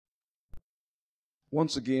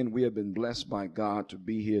Once again, we have been blessed by God to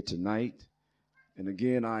be here tonight. And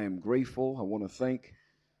again, I am grateful. I want to thank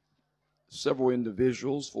several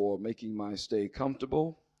individuals for making my stay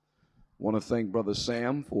comfortable. I want to thank Brother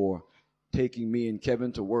Sam for taking me and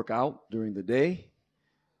Kevin to work out during the day.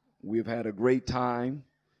 We've had a great time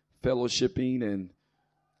fellowshipping and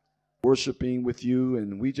worshiping with you,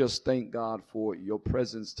 and we just thank God for your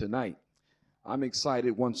presence tonight. I'm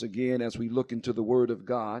excited once again as we look into the Word of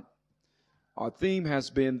God. Our theme has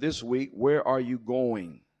been this week, where are you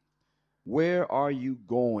going? Where are you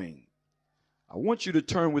going? I want you to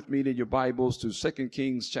turn with me in your Bibles to 2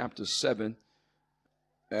 Kings chapter 7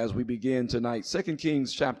 as we begin tonight. 2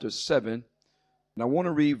 Kings chapter 7, and I want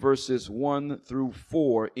to read verses 1 through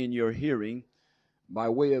 4 in your hearing by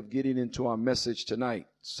way of getting into our message tonight.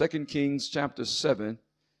 2 Kings chapter 7,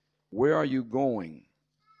 where are you going?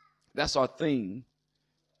 That's our theme.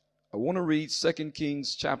 I want to read 2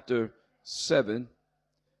 Kings chapter 7,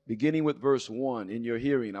 beginning with verse 1 in your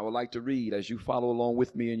hearing. I would like to read as you follow along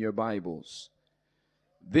with me in your Bibles.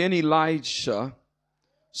 Then Elisha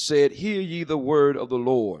said, Hear ye the word of the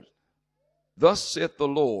Lord. Thus saith the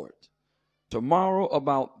Lord, Tomorrow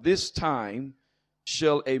about this time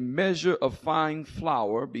shall a measure of fine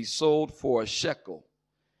flour be sold for a shekel,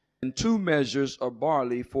 and 2 measures of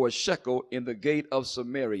barley for a shekel in the gate of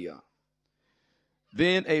Samaria.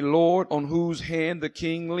 Then a lord on whose hand the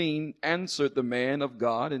king leaned answered the man of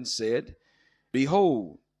God and said,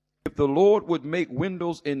 Behold, if the Lord would make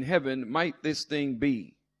windows in heaven, might this thing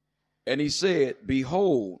be? And he said,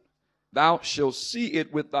 Behold, thou shalt see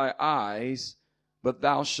it with thy eyes, but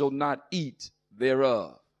thou shalt not eat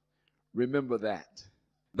thereof. Remember that.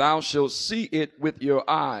 Thou shalt see it with your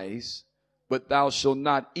eyes, but thou shalt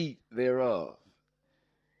not eat thereof.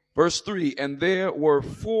 Verse 3, and there were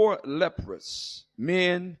 4 leprous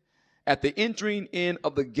men at the entering in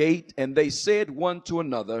of the gate, and they said one to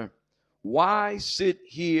another, Why sit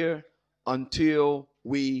here until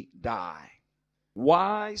we die?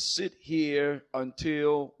 Why sit here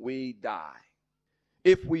until we die?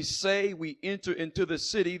 If we say we enter into the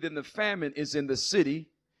city, then the famine is in the city,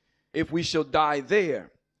 if we shall die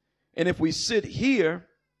there. And if we sit here,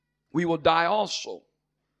 we will die also.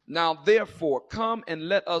 Now therefore come and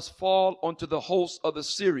let us fall unto the host of the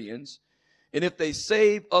Syrians, and if they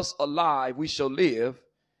save us alive, we shall live,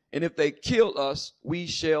 and if they kill us, we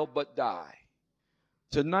shall but die.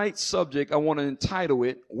 Tonight's subject, I want to entitle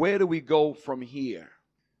it, Where do we go from here?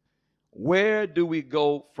 Where do we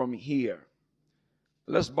go from here?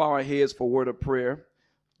 Let's bow our heads for a word of prayer.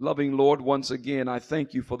 Loving Lord, once again, I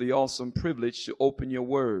thank you for the awesome privilege to open your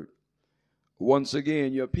word. Once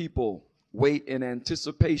again, your people wait in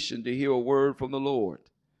anticipation to hear a word from the Lord.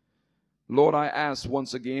 Lord, I ask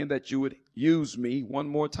once again that you would use me one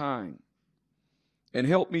more time and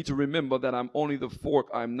help me to remember that I'm only the fork,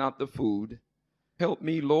 I'm not the food. Help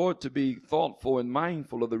me, Lord, to be thoughtful and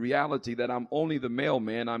mindful of the reality that I'm only the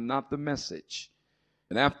mailman, I'm not the message.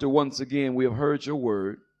 And after once again we have heard your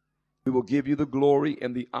word, we will give you the glory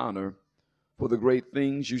and the honor for the great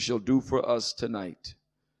things you shall do for us tonight.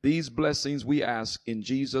 These blessings we ask in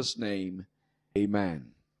Jesus' name, amen.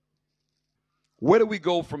 Where do we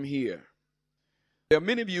go from here? There are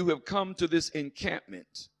many of you who have come to this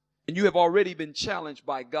encampment, and you have already been challenged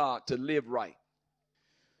by God to live right.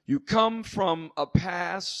 You come from a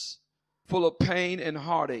past full of pain and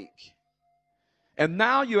heartache, and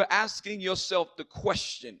now you're asking yourself the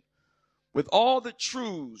question, with all the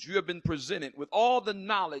truths you have been presented, with all the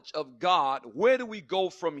knowledge of God, where do we go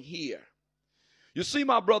from here? You see,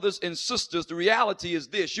 my brothers and sisters, the reality is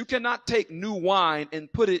this. You cannot take new wine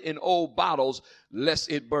and put it in old bottles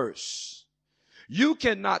lest it burst. You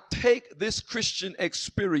cannot take this Christian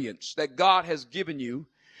experience that God has given you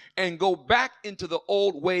and go back into the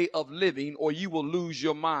old way of living, or you will lose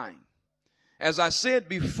your mind. As I said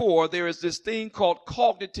before, there is this thing called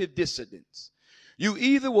cognitive dissonance. You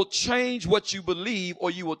either will change what you believe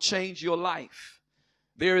or you will change your life.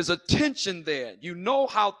 There is a tension there. You know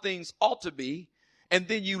how things ought to be, and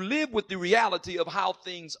then you live with the reality of how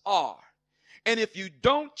things are. And if you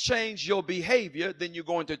don't change your behavior, then you're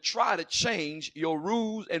going to try to change your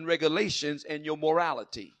rules and regulations and your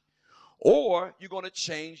morality. Or you're going to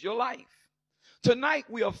change your life. Tonight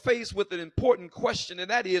we are faced with an important question, and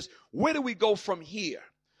that is, where do we go from here?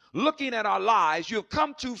 Looking at our lives, you have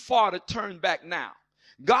come too far to turn back now.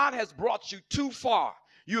 God has brought you too far.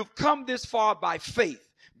 You have come this far by faith.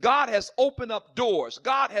 God has opened up doors.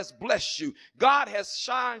 God has blessed you. God has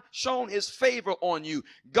shown his favor on you.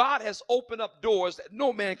 God has opened up doors that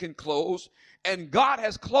no man can close. And God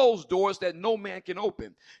has closed doors that no man can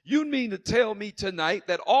open. You mean to tell me tonight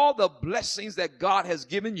that all the blessings that God has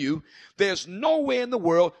given you, there's no way in the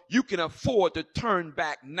world you can afford to turn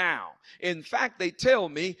back now. In fact, they tell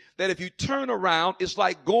me that if you turn around, it's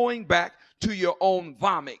like going back to your own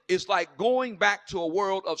vomit. It's like going back to a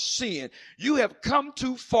world of sin. You have come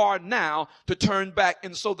too far now to turn back.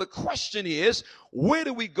 And so the question is, where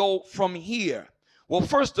do we go from here? Well,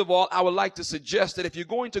 first of all, I would like to suggest that if you're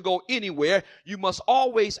going to go anywhere, you must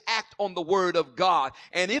always act on the word of God.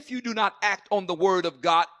 And if you do not act on the word of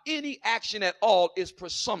God, any action at all is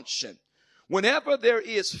presumption. Whenever there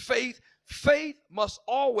is faith, faith must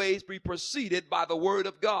always be preceded by the word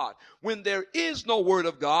of God. When there is no word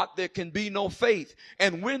of God, there can be no faith.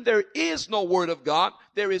 And when there is no word of God,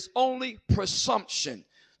 there is only presumption.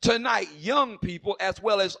 Tonight, young people as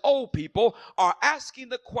well as old people are asking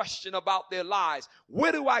the question about their lives.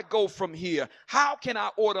 Where do I go from here? How can I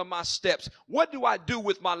order my steps? What do I do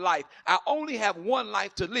with my life? I only have one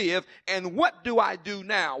life to live, and what do I do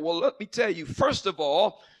now? Well, let me tell you, first of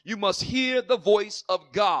all, you must hear the voice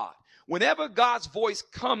of God. Whenever God's voice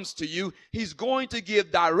comes to you, he's going to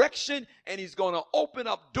give direction, and he's going to open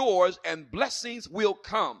up doors, and blessings will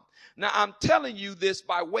come. Now, I'm telling you this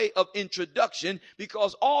by way of introduction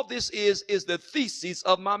because all this is the thesis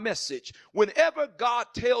of my message. Whenever God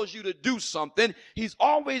tells you to do something, he's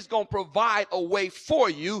always going to provide a way for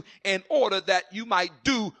you in order that you might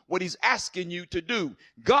do what he's asking you to do.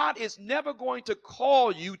 God is never going to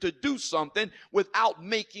call you to do something without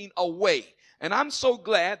making a way. And I'm so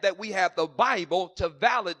glad that we have the Bible to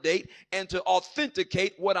validate and to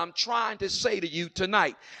authenticate what I'm trying to say to you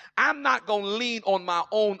tonight. I'm not going to lean on my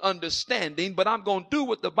own understanding, but I'm going to do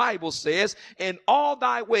what the Bible says. In all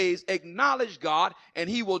thy ways, acknowledge God, and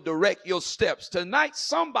he will direct your steps. Tonight,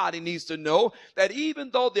 somebody needs to know that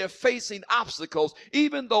even though they're facing obstacles,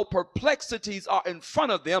 even though perplexities are in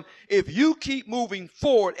front of them, if you keep moving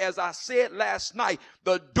forward, as I said last night,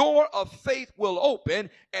 the door of faith will open,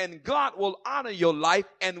 and God will honor your life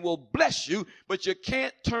and will bless you, but you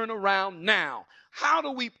can't turn around now. How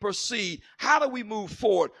do we proceed? How do we move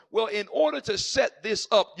forward? Well, in order to set this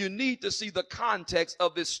up, you need to see the context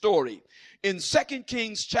of this story. In 2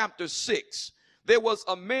 Kings chapter 6, there was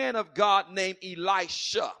a man of God named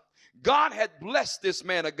Elisha. God had blessed this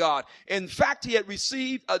man of God. In fact, he had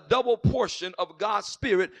received a double portion of God's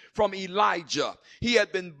spirit from Elijah. He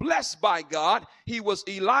had been blessed by God. He was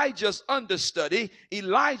Elijah's understudy.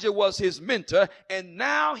 Elijah was his mentor, and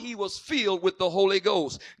now he was filled with the Holy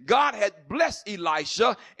Ghost. God had blessed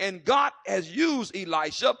Elisha, and God has used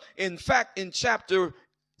Elisha. In fact, in chapter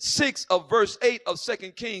 6 of verse 8 of 2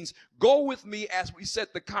 Kings. Go with me as we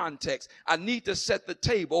set the context. I need to set the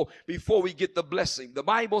table before we get the blessing. The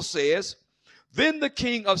Bible says, then the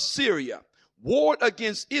king of Syria warred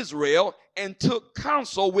against Israel and took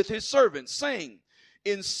counsel with his servants, saying,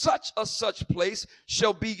 in such a such place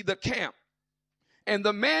shall be the camp. And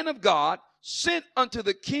the man of God sent unto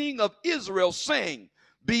the king of Israel, saying,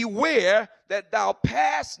 beware that thou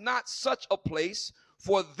pass not such a place,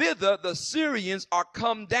 for thither the Syrians are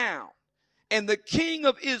come down. And the king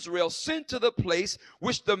of Israel sent to the place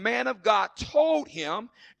which the man of God told him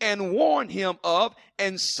and warned him of,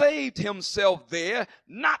 and saved himself there,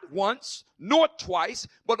 not once nor twice,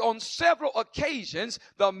 but on several occasions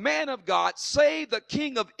the man of God saved the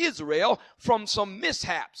king of Israel from some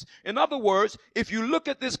mishaps. In other words, if you look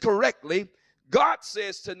at this correctly, God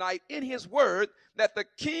says tonight in his word that the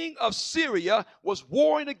king of Syria was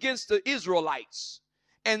warring against the Israelites.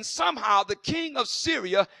 And somehow the king of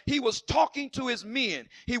Syria, he was talking to his men.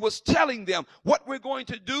 He was telling them what we're going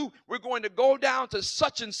to do. We're going to go down to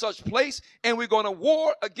such and such place, and we're going to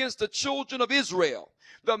war against the children of Israel.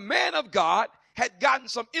 The man of God had gotten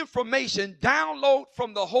some information download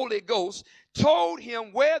from the Holy Ghost, told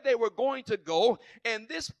him where they were going to go, and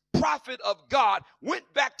this prophet of God went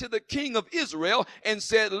back to the king of Israel and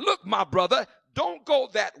said, look, my brother, don't go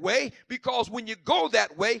that way, because when you go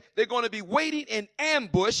that way, they're going to be waiting in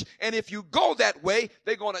ambush. And if you go that way,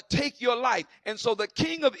 they're going to take your life. And so the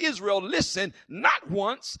king of Israel listened, not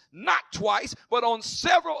once, not twice, but on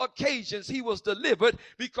several occasions he was delivered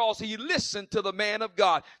because he listened to the man of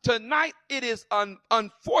God. Tonight, it is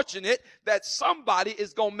unfortunate that somebody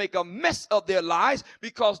is going to make a mess of their lives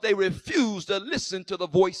because they refuse to listen to the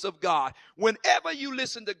voice of God. Whenever you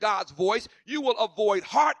listen to God's voice, you will avoid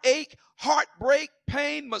heartache, heartbreak,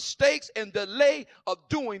 pain, mistakes, and delay of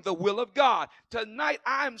doing the will of God. Tonight,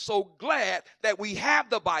 I'm so glad that we have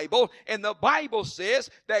the Bible, and the Bible says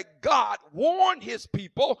that God warned his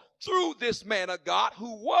people through this man of God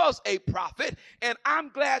who was a prophet. And I'm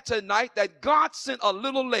glad tonight that God sent a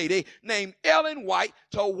little lady named Ellen White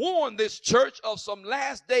to warn this church of some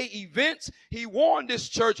last day events. He warned this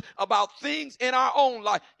church about things in our own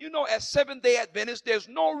life. You know, as Seventh-day Adventists, there's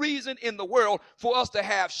no reason in the world for us to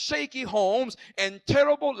have shaky homes and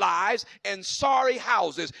terrible lives and sorry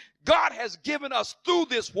houses. God has given us through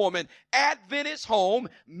this woman, Adventist home,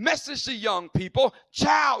 message to young people,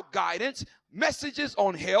 child guidance, messages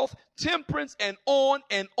on health, temperance, and on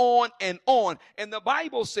and on and on. And the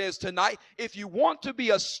Bible says tonight, if you want to be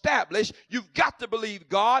established, you've got to believe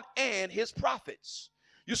God and his prophets.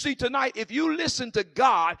 You see, tonight, if you listen to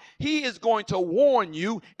God, he is going to warn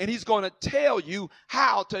you, and he's going to tell you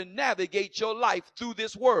how to navigate your life through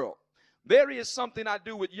this world. There is something I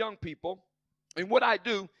do with young people, and what I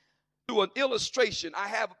do an illustration. I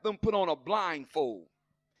have them put on a blindfold.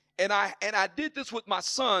 And I did this with my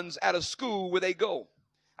sons at a school where they go.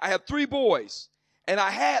 I have 3 boys, and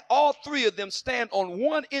I had all 3 of them stand on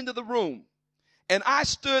one end of the room, and I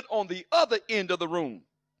stood on the other end of the room.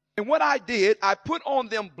 And what I did, I put on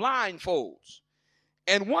them blindfolds.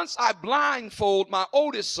 And once I blindfold my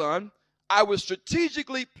oldest son, I would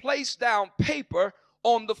strategically place down paper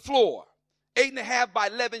on the floor, 8.5 by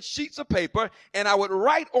 11 sheets of paper, and I would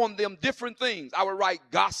write on them different things. I would write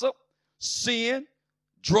gossip, sin,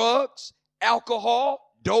 drugs,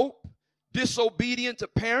 alcohol, dope, disobedient to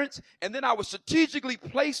parents, and then I would strategically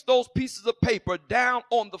place those pieces of paper down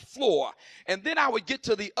on the floor. And then I would get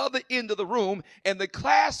to the other end of the room, and their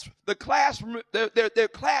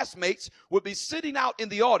classmates would be sitting out in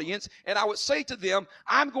the audience, and I would say to them,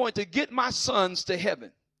 I'm going to get my sons to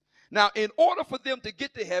heaven. Now, in order for them to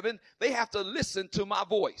get to heaven, they have to listen to my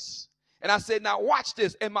voice. And I said, now watch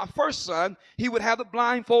this. And my first son, he would have the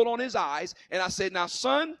blindfold on his eyes. And I said, now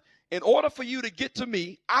son, in order for you to get to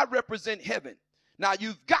me, I represent heaven. Now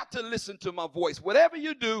you've got to listen to my voice. Whatever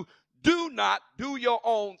you do, do not do your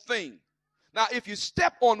own thing. Now, if you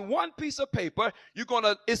step on one piece of paper,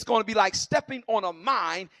 it's going to be like stepping on a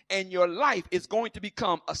mine, and your life is going to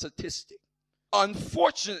become a statistic.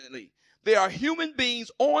 Unfortunately, there are human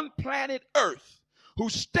beings on planet Earth who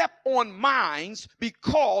step on mines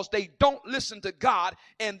because they don't listen to God,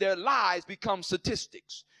 and their lives become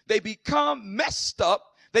statistics. They become messed up.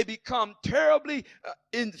 They become terribly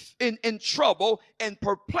in trouble and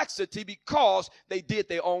perplexity because they did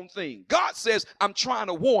their own thing. God says, I'm trying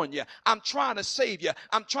to warn you. I'm trying to save you.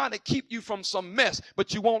 I'm trying to keep you from some mess,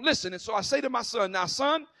 but you won't listen. And so I say to my son, now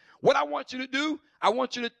son, what I want you to do, I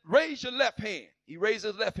want you to raise your left hand. He raised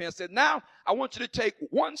his left hand and said, now I want you to take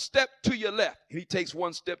 1 step to your left. He takes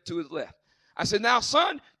 1 step to his left. I said, now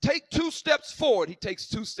son, take 2 steps forward. He takes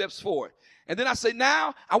 2 steps forward. And then I say,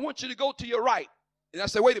 now I want you to go to your right. And I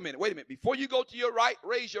said, wait a minute. Before you go to your right,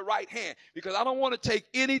 raise your right hand, because I don't want to take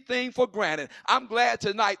anything for granted. I'm glad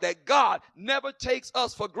tonight that God never takes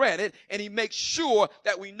us for granted, and he makes sure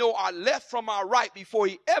that we know our left from our right before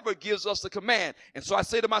he ever gives us the command. And so I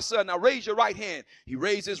say to my son, now raise your right hand. He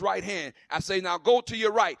raised his right hand. I say, now go to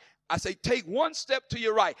your right. I say, take 1 step to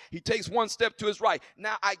your right. He takes 1 step to his right.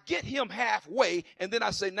 Now I get him halfway, and then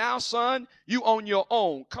I say, now son, you on your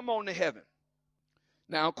own. Come on to heaven.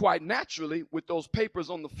 Now, quite naturally, with those papers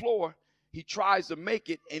on the floor, he tries to make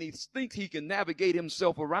it, and he thinks he can navigate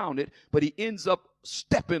himself around it, but he ends up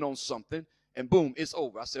stepping on something, and boom, it's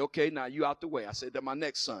over. I say, okay, now you out the way. I said to my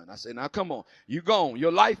next son, I said, now come on, you gone.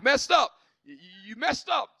 Your life messed up. You messed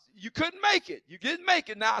up. You couldn't make it. You didn't make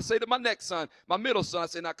it. Now I say to my next son, my middle son, I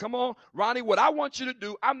say, now come on, Ronnie, what I want you to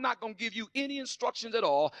do, I'm not going to give you any instructions at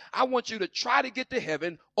all. I want you to try to get to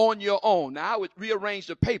heaven on your own. Now I would rearrange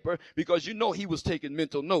the paper because you know he was taking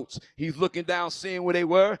mental notes. He's looking down, seeing where they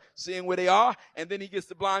were, seeing where they are, and then he gets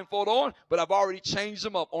the blindfold on, but I've already changed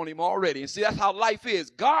them up on him already. And see, that's how life is.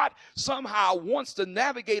 God somehow wants to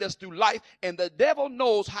navigate us through life, and the devil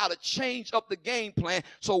knows how to change up the game plan.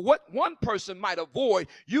 So what one person might avoid,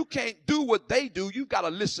 you can't do what they do. You've got to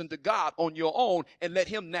listen to God on your own and let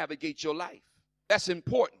him navigate your life. That's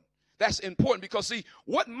important. That's important because, see,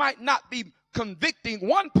 what might not be convicting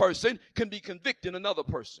one person can be convicting another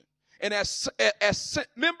person. And as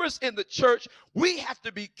members in the church, we have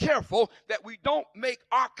to be careful that we don't make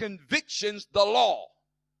our convictions the law.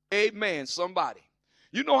 Amen, somebody.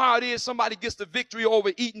 You know how it is. Somebody gets the victory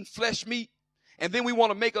over eating flesh meat. And then we want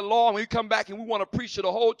to make a law, and we come back and we want to preach to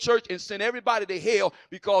the whole church and send everybody to hell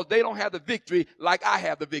because they don't have the victory like I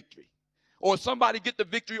have the victory. or somebody get the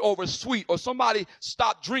victory over sweet, or somebody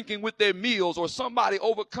stop drinking with their meals, or somebody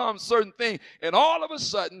overcome certain things, and all of a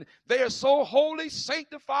sudden they are so holy,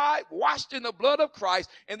 sanctified, washed in the blood of Christ,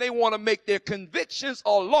 and they want to make their convictions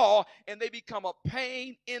a law, and they become a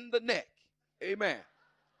pain in the neck. Amen.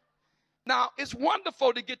 Now, it's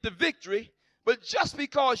wonderful to get the victory, but just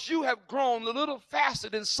because you have grown a little faster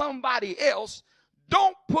than somebody else,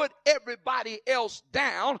 don't put everybody else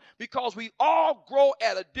down, because we all grow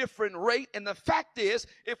at a different rate. And the fact is,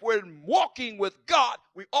 if we're walking with God,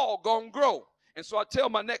 we all gonna grow. And so I tell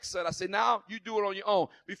my next son, I say, now you do it on your own.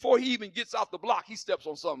 Before he even gets off the block, he steps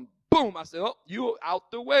on something. Boom. I said, oh, you're out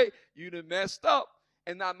the way. You done messed up.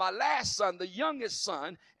 And now my last son, the youngest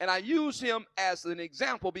son, and I use him as an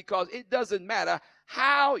example because it doesn't matter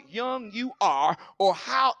how young you are or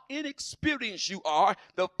how inexperienced you are.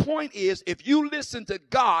 The point is, if you listen to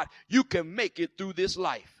God, you can make it through this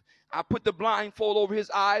life. I put the blindfold over his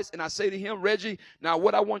eyes and I say to him, Reggie, now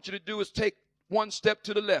what I want you to do is take one step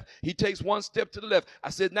to the left. He takes one step to the left. I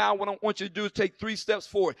said, now what I want you to do is take 3 steps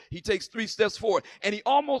forward. He takes 3 steps forward. And he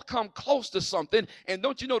almost come close to something. And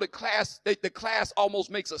don't you know the class almost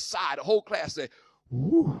makes a sigh. The whole class said,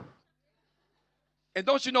 whoo. And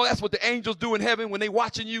don't you know that's what the angels do in heaven when they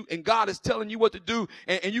watching you and God is telling you what to do,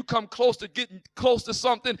 and you come close to getting close to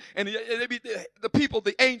something, and the people,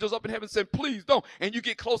 the angels up in heaven say, please don't. And you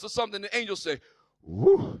get close to something, and the angels say,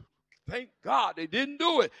 whoo. Thank God they didn't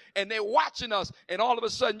do it. And they're watching us. And all of a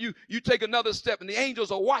sudden you take another step and the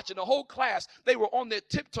angels are watching. The whole class, they were on their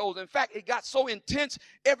tiptoes. In fact, it got so intense,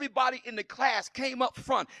 everybody in the class came up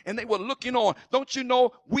front and they were looking on. Don't you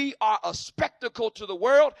know we are a spectacle to the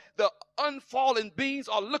world? The unfallen beings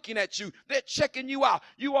are looking at you. They're checking you out.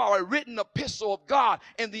 You are a written epistle of God.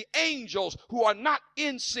 And the angels who are not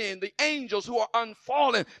in sin, the angels who are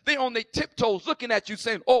unfallen, they're on their tiptoes looking at you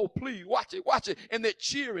saying, oh, please, watch it, watch it. And they're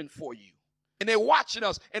cheering for you. And they're watching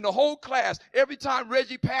us. And the whole class, every time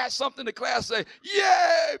Reggie passed something, the class say,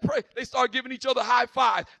 yay, pray. They start giving each other high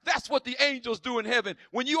fives. That's what the angels do in heaven.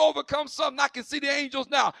 When you overcome something, I can see the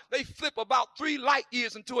angels now. They flip about 3 light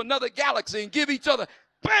years into another galaxy and give each other,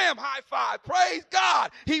 bam, high five. Praise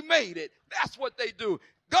God. He made it. That's what they do.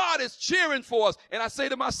 God is cheering for us. And I say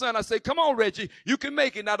to my son, I say, come on, Reggie, you can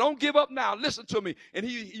make it. Now, don't give up now. Listen to me. And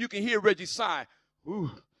you can hear Reggie sigh.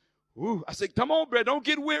 Ooh. Ooh, I said, come on, brother, don't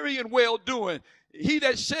get weary in well doing. He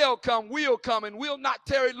that shall come will come and will not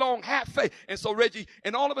tarry long, have faith. And so Reggie,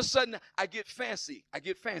 and all of a sudden I get fancy.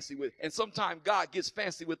 And sometimes God gets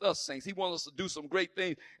fancy with us saints. He wants us to do some great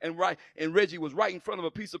things and Reggie was right in front of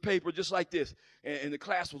a piece of paper just like this. And the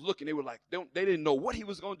class was looking, they were like, they didn't know what he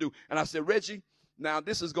was going to do. And I said, Reggie, now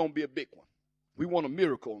this is going to be a big one. We want a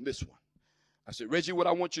miracle on this one. I said, Reggie, what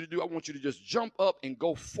I want you to do, I want you to just jump up and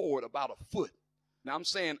go forward about a foot. Now, I'm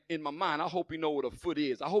saying in my mind, I hope you know what a foot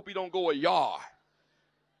is. I hope you don't go a yard.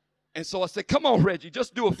 And so I said, come on, Reggie,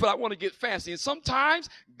 just do a foot. I want to get fancy. And sometimes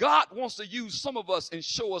God wants to use some of us and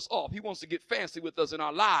show us off. He wants to get fancy with us in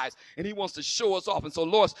our lives, and he wants to show us off. And so,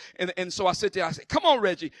 Lord, and so I said there, I said, come on,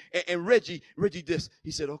 Reggie. And Reggie this.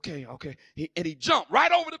 He said, okay. And he jumped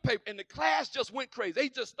right over the paper, and the class just went crazy. They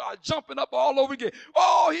just started jumping up all over again.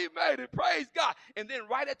 Oh, he made it. Praise God. And then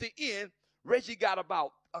right at the end, Reggie got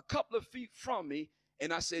about a couple of feet from me,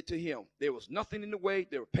 and I said to him, there was nothing in the way.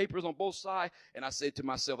 There were papers on both sides. And I said to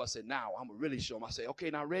myself, I said, now I'm going to really show him. I said, okay,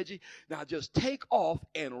 now, Reggie, now just take off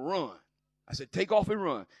and run. I said, take off and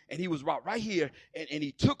run. And he was right here, and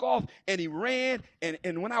he took off, and he ran.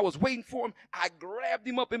 And when I was waiting for him, I grabbed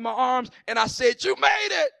him up in my arms, and I said, you made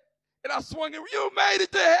it. And I swung him, you made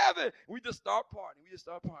it to heaven. We just start partying.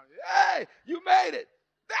 Hey, you made it.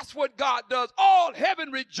 That's what God does. All heaven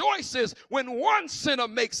rejoices when one sinner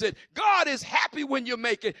makes it. God is happy when you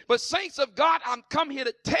make it. But saints of God, I'm come here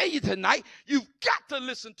to tell you tonight, you've got to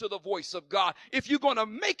listen to the voice of God. If you're going to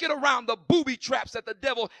make it around the booby traps that the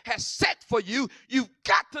devil has set for you, you've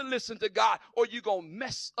got to listen to God, or you're going to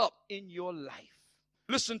mess up in your life.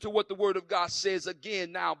 Listen to what the word of God says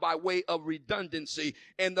again now by way of redundancy.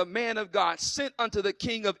 And the man of God sent unto the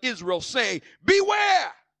king of Israel, saying,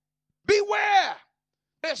 beware, beware.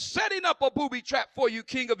 They're setting up a booby trap for you,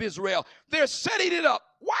 king of Israel. They're setting it up.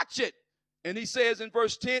 Watch it. And he says in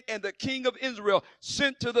verse 10, and the king of Israel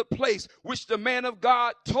sent to the place which the man of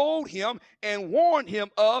God told him and warned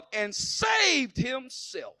him of, and saved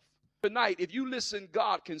himself. Tonight, if you listen,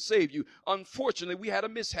 God can save you. Unfortunately, we had a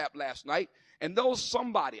mishap last night. And those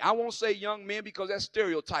somebody, I won't say young men because that's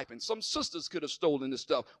stereotyping. Some sisters could have stolen this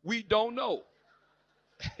stuff. We don't know.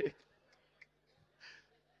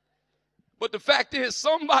 But the fact is,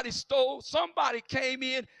 somebody came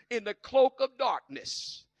in the cloak of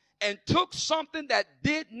darkness and took something that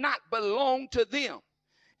did not belong to them.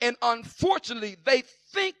 And unfortunately, they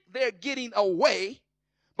think they're getting away,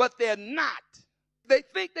 but they're not. They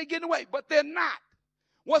think they're getting away, but they're not.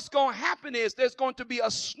 What's going to happen is there's going to be a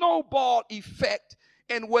snowball effect,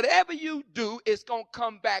 and whatever you do is going to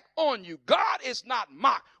come back on you. God is not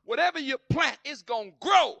mocked. Whatever you plant is going to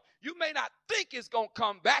grow. You may not think it's going to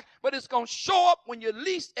come back, but it's going to show up when you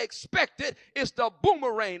least expect it. It's the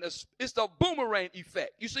boomerang. It's the boomerang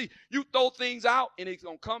effect. You see, you throw things out and it's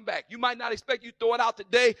going to come back. You might not expect you throw it out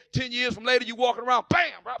today. 10 years from later, you walking around,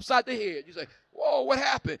 bam, right upside the head. You say, whoa, what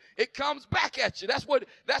happened? It comes back at you. That's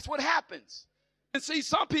what happens. And see,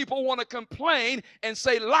 some people want to complain and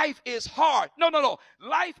say life is hard. No.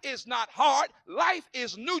 Life is not hard. Life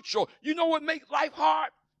is neutral. You know what makes life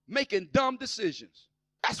hard? Making dumb decisions.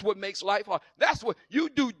 That's what makes life hard. That's what you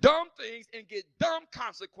do, dumb things and get dumb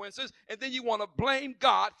consequences, and then you want to blame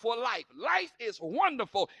God for life. Life is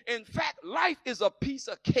wonderful. In fact, life is a piece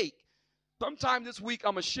of cake. Sometime this week,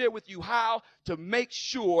 I'm going to share with you how to make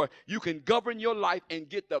sure you can govern your life and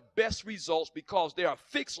get the best results, because there are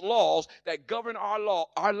fixed laws that govern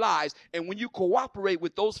our lives. And when you cooperate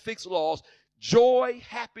with those fixed laws, joy,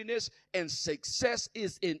 happiness, and success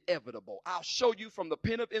is inevitable. I'll show you from the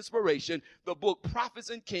pen of inspiration, the book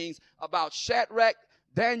Prophets and Kings, about Shadrach,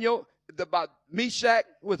 Daniel, about Meshach,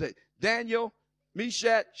 with it, Daniel,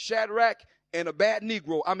 Meshach, Shadrach, and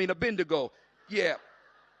Abednego. Yeah.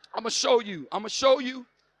 I'm going to show you.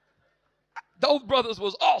 Those brothers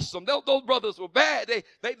was awesome. Those brothers were bad.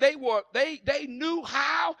 They knew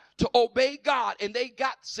how to obey God, and they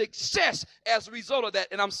got success as a result of that.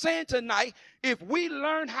 And I'm saying tonight, if we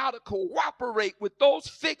learn how to cooperate with those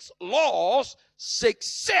fixed laws,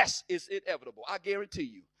 success is inevitable. I guarantee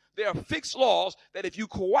you. There are fixed laws that if you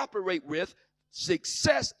cooperate with,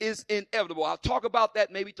 success is inevitable. I'll talk about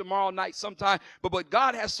that maybe tomorrow night sometime. But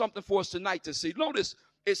God has something for us tonight to see. Notice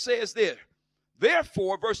it says there,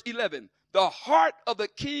 therefore, verse 11, the heart of the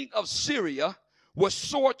king of Syria was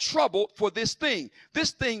sore troubled for this thing.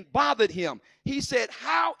 This thing bothered him. He said,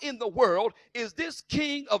 how in the world is this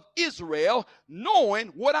king of Israel knowing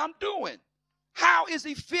what I'm doing? How is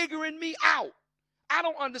he figuring me out? I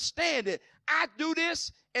don't understand it. I do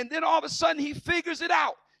this, and then all of a sudden he figures it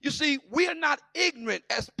out. You see, we are not ignorant,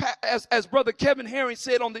 as Brother Kevin Herring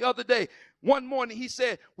said on the other day. One morning he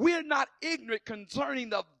said, we're not ignorant concerning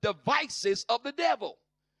the devices of the devil.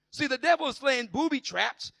 See, the devil is laying booby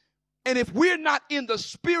traps, and if we're not in the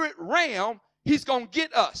spirit realm, he's going to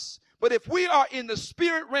get us. But if we are in the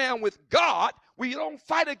spirit realm with God, we don't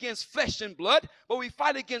fight against flesh and blood, but we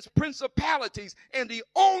fight against principalities. And the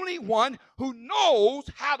only one who knows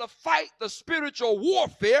how to fight the spiritual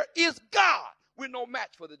warfare is God. We're no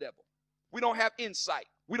match for the devil. We don't have insight.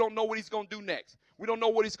 We don't know what he's going to do next. We don't know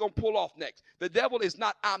what he's going to pull off next. The devil is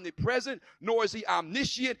not omnipresent, nor is he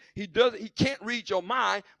omniscient. He can't read your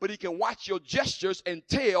mind, but he can watch your gestures and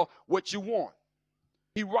tell what you want.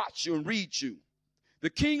 He watches you and reads you.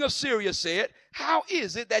 The king of Syria said, how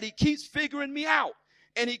is it that he keeps figuring me out?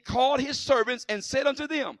 And he called his servants and said unto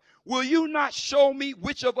them, will you not show me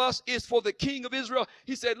which of us is for the king of Israel?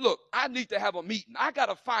 He said, look, I need to have a meeting. I got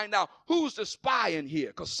to find out who's the spy in here,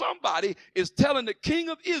 because somebody is telling the king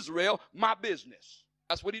of Israel my business.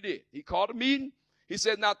 That's what he did. He called a meeting. He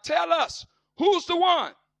said, now tell us who's the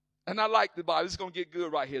one. And I like the Bible. It's going to get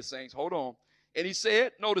good right here, saints. Hold on. And he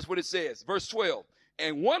said, notice what it says, verse 12.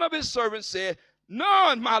 And one of his servants said,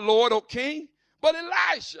 none, my lord, O king, but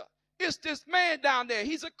Elijah. It's this man down there.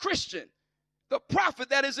 He's a Christian. The prophet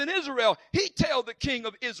that is in Israel, he tell the king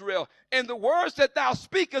of Israel, and the words that thou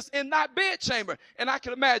speakest in thy bedchamber. And I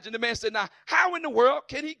can imagine the man said, now, how in the world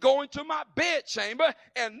can he go into my bedchamber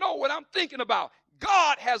and know what I'm thinking about?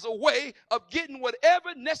 God has a way of getting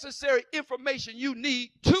whatever necessary information you need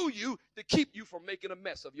to you to keep you from making a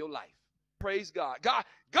mess of your life. Praise God.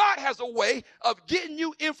 God has a way of getting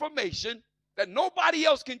you information that nobody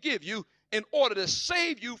else can give you in order to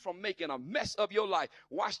save you from making a mess of your life.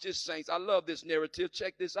 Watch this, saints. I love this narrative.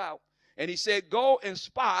 Check this out. And he said, go and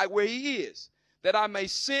spy where he is, that I may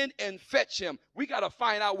send and fetch him. We got to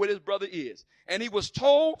find out where this brother is. And he was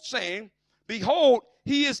told, saying, behold,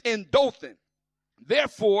 he is in Dothan.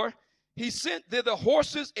 Therefore, he sent thither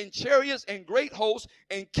horses and chariots and great hosts,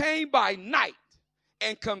 and came by night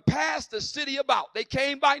and compassed the city about. They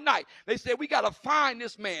came by night. They said, we got to find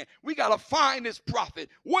this man. We got to find this prophet.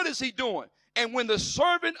 What is he doing? And when the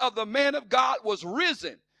servant of the man of God was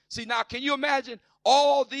risen, see, now, can you imagine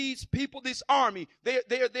all these people, this army,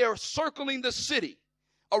 they're circling the city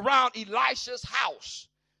around Elisha's house.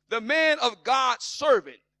 The man of God's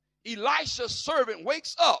servant, Elisha's servant,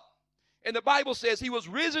 wakes up And the Bible says he was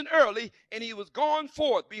risen early and he was gone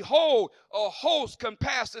forth. Behold, a host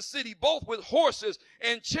compassed the city, both with horses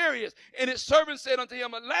and chariots. And his servant said unto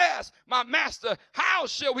him, Alas, my master, how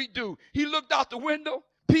shall we do? He looked out the window,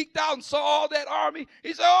 peeked out and saw all that army.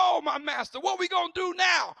 He said, Oh, my master, what are we going to do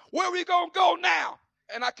now? Where are we going to go now?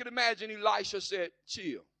 And I could imagine Elisha said,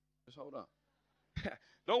 Chill. Just hold on.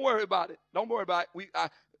 Don't worry about it. Don't worry about it.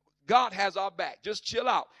 God has our back. Just chill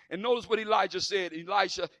out. And notice what Elijah said.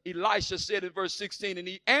 Elisha said in verse 16, and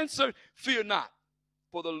he answered, Fear not,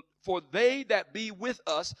 for they that be with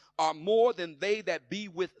us are more than they that be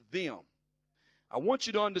with them. I want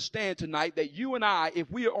you to understand tonight that you and I, if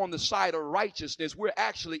we are on the side of righteousness, we're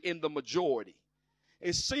actually in the majority.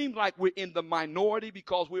 It seems like we're in the minority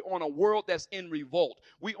because we're on a world that's in revolt.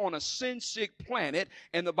 We're on a sin-sick planet,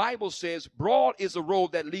 and the Bible says, broad is a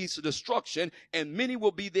road that leads to destruction, and many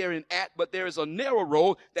will be therein at, but there is a narrow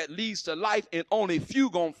road that leads to life, and only few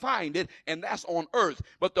gonna find it, and that's on earth.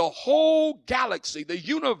 But the whole galaxy, the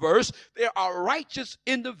universe, there are righteous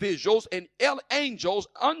individuals and angels,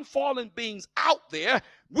 unfallen beings out there.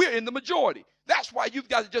 We're in the majority. That's why you've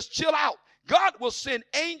got to just chill out. God will send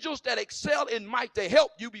angels that excel in might to help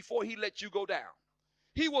you before he lets you go down.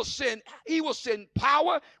 He will send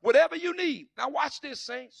power, whatever you need. Now watch this,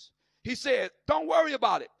 saints. He said, don't worry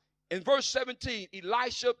about it. In verse 17,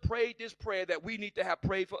 Elisha prayed this prayer that we need to have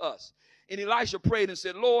prayed for us. And Elisha prayed and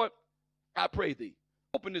said, Lord, I pray thee,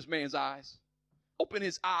 open this man's eyes. Open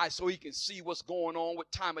his eyes so he can see what's going on,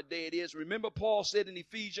 what time of day it is. Remember, Paul said in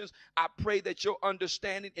Ephesians, I pray that your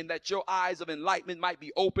understanding and that your eyes of enlightenment might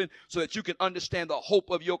be open so that you can understand the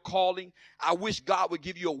hope of your calling. I wish God would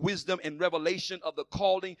give you a wisdom and revelation of the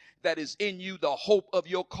calling that is in you, the hope of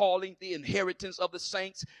your calling, the inheritance of the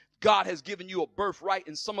saints. God has given you a birthright,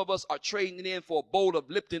 and some of us are trading in for a bowl of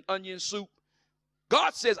Lipton onion soup.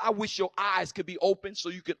 God says, I wish your eyes could be open so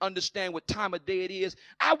you can understand what time of day it is.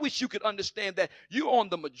 I wish you could understand that you're on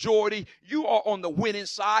the majority. You are on the winning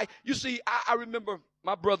side. You see, I remember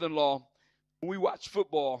my brother-in-law, when we watched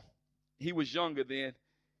football, he was younger then.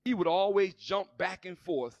 He would always jump back and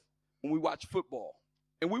forth when we watched football.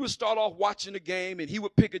 And we would start off watching the game, and he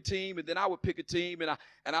would pick a team, and then I would pick a team,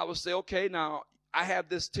 and I would say, okay, now I have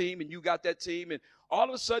this team, and you got that team. And all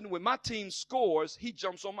of a sudden, when my team scores, he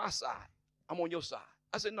jumps on my side. I'm on your side.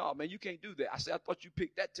 I said, no, man, you can't do that. I said, I thought you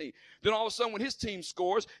picked that team. Then all of a sudden, when his team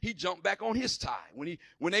scores, he jumped back on his side.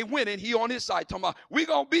 When they winning, he on his side, talking about, we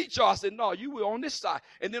going to beat y'all. I said, no, you were on this side.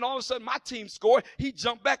 And then all of a sudden, my team scored. He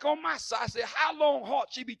jumped back on my side. I said, how long halt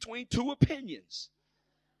she between two opinions?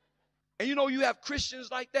 And you know, you have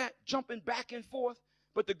Christians like that, jumping back and forth.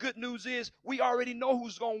 But the good news is, we already know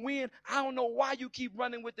who's going to win. I don't know why you keep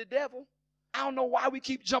running with the devil. I don't know why we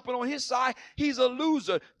keep jumping on his side. He's a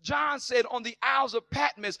loser. John said, on the Isles of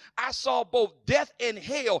Patmos, I saw both death and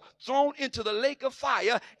hell thrown into the lake of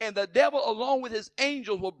fire, and the devil along with his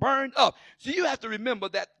angels were burned up. So you have to remember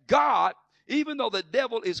that God, even though the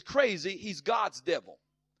devil is crazy, he's God's devil.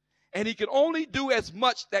 And he can only do as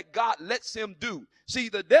much that God lets him do. See,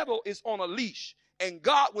 the devil is on a leash. And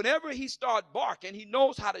God, whenever he starts barking, he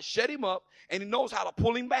knows how to shut him up, and he knows how to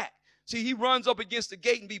pull him back. See, he runs up against the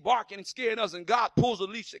gate and be barking and scaring us, and God pulls the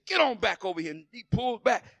leash, says, get on back over here. And he pulls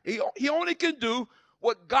back. He only can do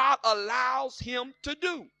what God allows him to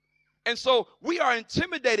do. And so we are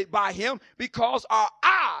intimidated by him because our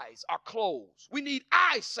eyes are closed. We need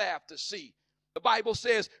eye salve to see. The Bible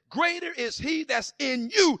says, greater is he that's in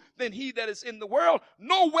you than he that is in the world.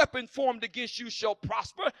 No weapon formed against you shall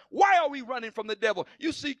prosper. Why are we running from the devil?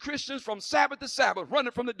 You see Christians from Sabbath to Sabbath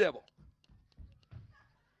running from the devil.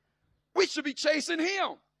 We should be chasing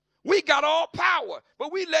him. We got all power,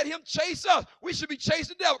 but we let him chase us. We should be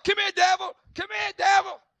chasing the devil. Come here, devil. Come here,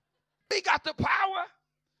 devil. We got the power.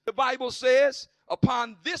 The Bible says,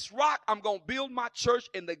 upon this rock I'm going to build my church,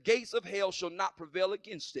 and the gates of hell shall not prevail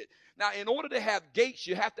against it. Now, in order to have gates,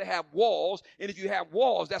 you have to have walls. And if you have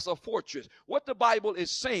walls, that's a fortress. What the Bible is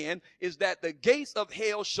saying is that the gates of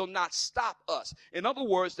hell shall not stop us. In other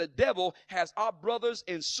words, the devil has our brothers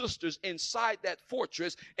and sisters inside that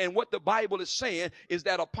fortress. And what the Bible is saying is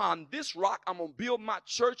that upon this rock, I'm going to build my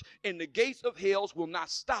church, and the gates of hell will not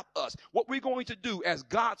stop us. What we're going to do as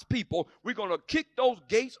God's people, we're going to kick those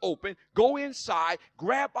gates open, go inside,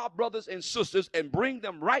 grab our brothers and sisters, and bring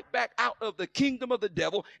them right back out of the kingdom of the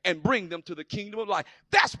devil and bring them to the kingdom of light.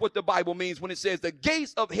 That's what the Bible means when it says the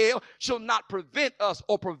gates of hell shall not prevent us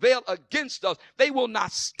or prevail against us. They will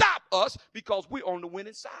not stop us because we're on the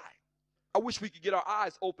winning side. I wish we could get our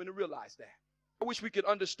eyes open to realize that. I wish we could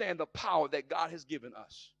understand the power that God has given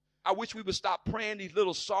us. I wish we would stop praying these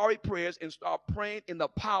little sorry prayers and start praying in the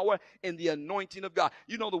power and the anointing of God.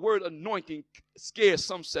 You know, the word anointing scares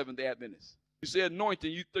some Seventh-day Adventists. You say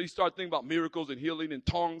anointing, you start thinking about miracles and healing and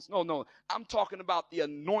tongues. No. I'm talking about the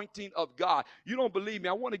anointing of God. You don't believe me?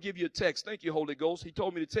 I want to give you a text. Thank you, Holy Ghost. He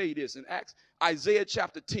told me to tell you this in Isaiah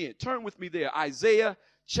chapter 10. Turn with me there. Isaiah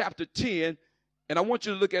chapter 10, and I want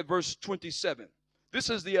you to look at verse 27.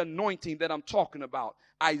 This is the anointing that I'm talking about.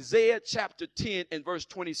 Isaiah chapter 10 and verse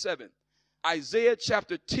 27. Isaiah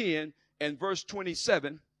chapter 10 and verse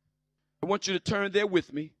 27. I want you to turn there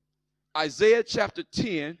with me. Isaiah chapter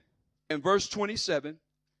 10 and verse 27.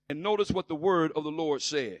 And notice what the word of the Lord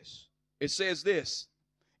says. It says this,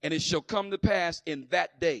 and it shall come to pass in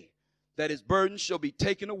that day that his burden shall be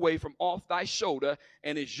taken away from off thy shoulder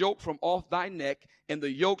and his yoke from off thy neck, and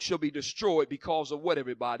the yoke shall be destroyed because of what,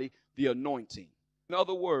 everybody? The anointing. In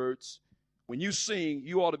other words, when you sing,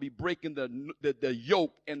 you ought to be breaking the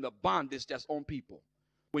yoke and the bondage that's on people.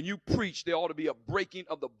 When you preach, there ought to be a breaking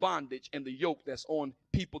of the bondage and the yoke that's on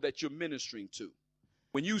people that you're ministering to.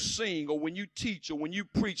 When you sing or when you teach or when you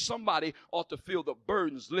preach, somebody ought to feel the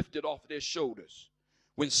burdens lifted off their shoulders.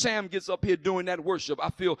 When Sam gets up here doing that worship, I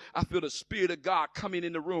feel the Spirit of God coming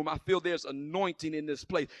in the room. I feel there's anointing in this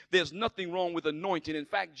place. There's nothing wrong with anointing. In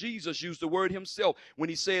fact, Jesus used the word himself when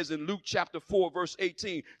he says in Luke chapter 4, verse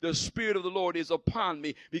 18, the Spirit of the Lord is upon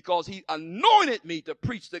me because he anointed me to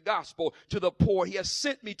preach the gospel to the poor. He has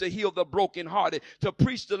sent me to heal the brokenhearted, to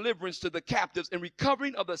preach deliverance to the captives and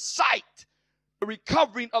recovering of the sight, the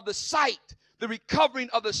recovering of the sight, the recovering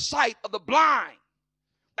of the sight of the blind.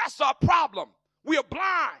 That's our problem. We are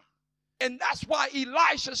blind. And that's why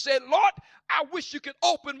Elisha said, Lord, I wish you could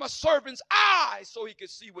open my servant's eyes so he could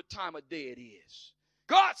see what time of day it is.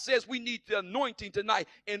 God says we need the anointing tonight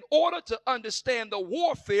in order to understand the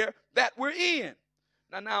warfare that we're in.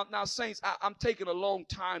 Now, saints, I'm taking a long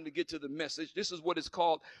time to get to the message. This is what is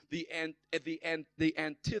called the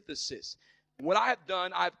antithesis. What I have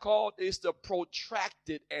done, I've called this the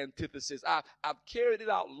protracted antithesis. I've carried it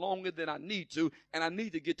out longer than I need to, and I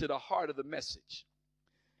need to get to the heart of the message.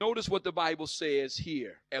 Notice what the Bible says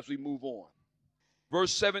here as we move on.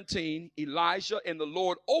 Verse 17, Elijah and the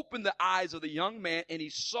Lord opened the eyes of the young man, and he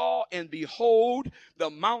saw, and behold,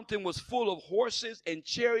 the mountain was full of horses and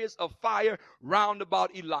chariots of fire round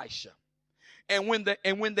about Elisha. And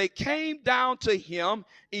when they came down to him,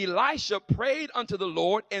 Elisha prayed unto the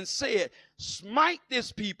Lord and said, smite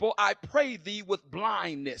this people, I pray thee, with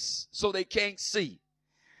blindness, so they can't see.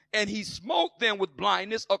 And he smote them with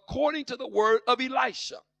blindness according to the word of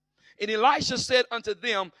Elisha. And Elisha said unto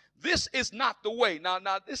them, this is not the way. Now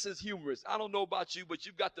this is humorous. I don't know about you, but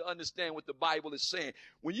you've got to understand what the Bible is saying.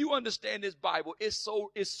 When you understand this Bible, it's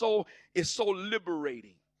so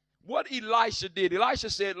liberating. What Elisha did, Elisha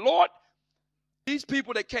said, Lord, these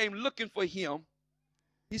people that came looking for him,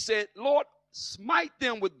 he said, Lord, smite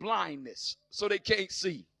them with blindness so they can't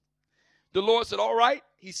see. The Lord said, all right.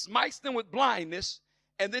 He smites them with blindness.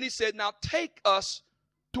 And then he said, now take us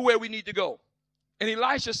to where we need to go. And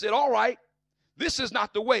Elisha said, all right, this is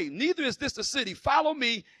not the way. Neither is this the city. Follow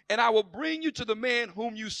me, and I will bring you to the man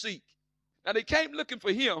whom you seek. Now they came looking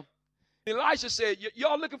for him. Elisha said,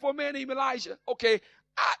 y'all looking for a man named Elijah? Okay,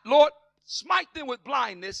 Lord, smite them with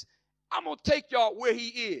blindness. I'm going to take y'all where he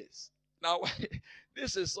is. Now,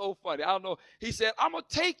 this is so funny. I don't know. He said, I'm going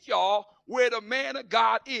to take y'all where the man of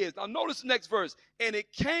God is. Now, notice the next verse. And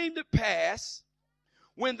it came to pass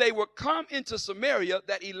when they were come into Samaria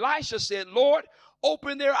that Elisha said, Lord,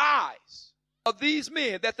 open their eyes of these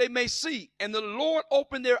men that they may see. And the Lord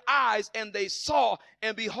opened their eyes, and they saw,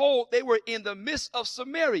 and behold, they were in the midst of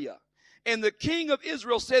Samaria. And the king of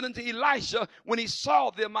Israel said unto Elisha, when he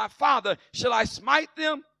saw them, my father, shall I smite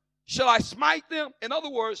them? Shall I smite them? In other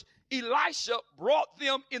words, Elisha brought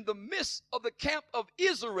them in the midst of the camp of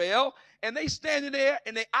Israel, and they standing there,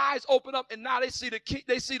 and their eyes open up, and now they see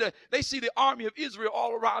the army of Israel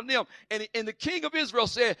all around them. And the king of Israel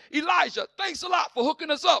said, Elijah, thanks a lot for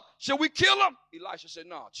hooking us up. Shall we kill them? Elisha said,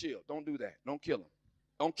 no, chill. Don't do that. Don't kill them.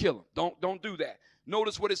 Don't kill them. Don't do that.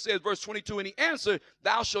 Notice what it says, verse 22. And he answered,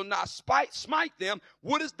 thou shalt not smite them.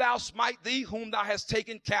 Wouldest thou smite thee, whom thou hast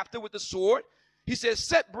taken captive with the sword? He says,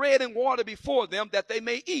 set bread and water before them that they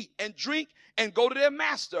may eat and drink and go to their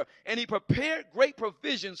master. And he prepared great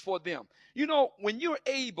provisions for them. You know, when you're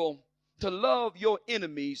able to love your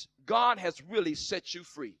enemies, God has really set you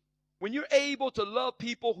free. When you're able to love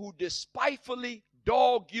people who despitefully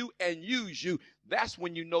dog you and use you, that's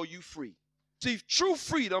when you know you're free. See, true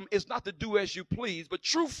freedom is not to do as you please, but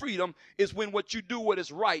true freedom is when what you do what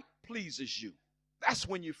is right pleases you. That's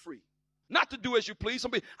when you're free. Not to do as you please.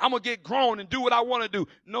 Somebody, I'm going to get grown and do what I want to do.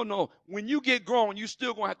 No. When you get grown, you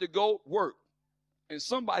still going to have to go work. And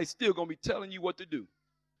somebody's still going to be telling you what to do.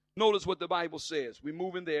 Notice what the Bible says. We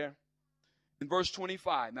move in there in verse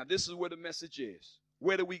 25. Now, this is where the message is.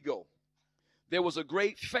 Where do we go? There was a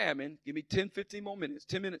great famine. Give me 10, 15 more minutes.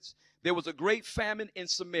 10 minutes. There was a great famine in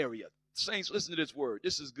Samaria. Saints, listen to this word.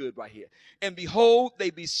 This is good right here. And behold, they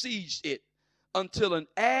besieged it until an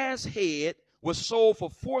ass head was sold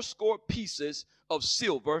for 80 pieces of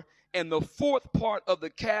silver, and the fourth part of the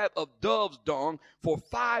calf of dove's dung for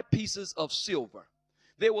 5 pieces of silver.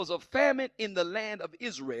 There was a famine in the land of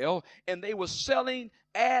Israel, and they were selling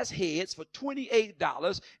ass heads for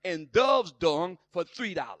 $28 and dove's dung for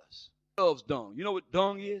 $3. Dove's dung. You know what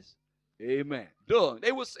dung is? Amen. Dung.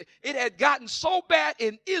 It had gotten so bad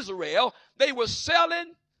in Israel, they were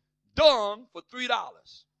selling dung for $3.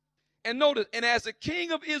 And notice, and as the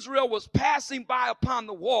king of Israel was passing by upon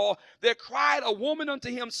the wall, there cried a woman unto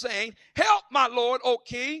him, saying, Help, my lord, O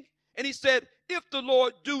king. And he said, If the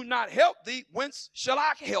Lord do not help thee, whence shall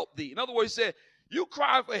I help thee? In other words, he said, you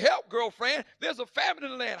cry for help, girlfriend. There's a famine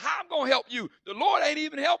in the land. How am I going to help you? The Lord ain't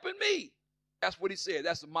even helping me. That's what he said.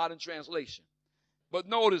 That's the modern translation. But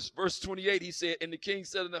notice, verse 28, he said, And the king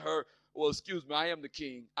said unto her, Well, excuse me, I am the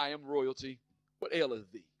king. I am royalty. What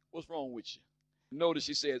aileth thee? What's wrong with you? Notice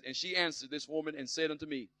she says, And she answered this woman and said unto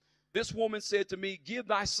me, This woman said to me, Give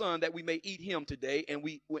thy son that we may eat him today, and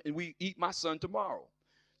we eat my son tomorrow.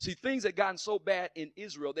 See, things had gotten so bad in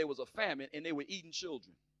Israel, there was a famine, and they were eating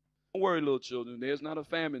children. Don't worry, little children, there's not a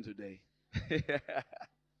famine today.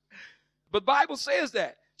 But Bible says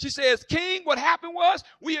that. She says, King, what happened was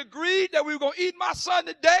we agreed that we were going to eat my son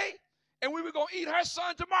today, and we were going to eat her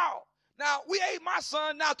son tomorrow. Now, we ate my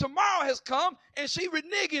son. Now, tomorrow has come, and she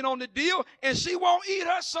reneging on the deal, and she won't eat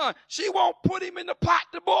her son. She won't put him in the pot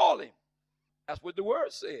to boil him. That's what the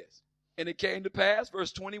word says. And it came to pass,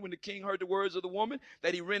 verse 20, when the king heard the words of the woman,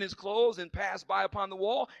 that he rent his clothes and passed by upon the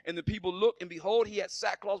wall. And the people looked, and behold, he had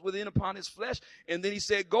sackcloth within upon his flesh. And then he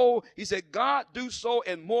said, Go. He said, God, do so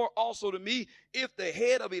and more also to me, if the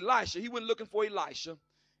head of Elisha. He went looking for Elisha.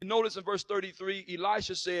 Notice in verse 33,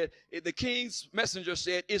 Elisha said, the king's messenger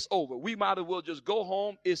said, It's over. We might as well just go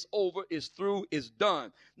home. It's over. It's through. It's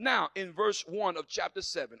done. Now, in verse 1 of chapter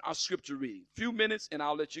 7, our scripture reading. Few minutes, and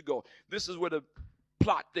I'll let you go. This is where the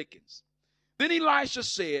plot thickens. Then Elisha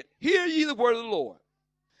said, Hear ye the word of the Lord.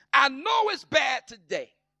 I know it's bad today.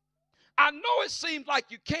 I know it seems like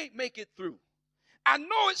you can't make it through. I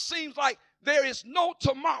know it seems like there is no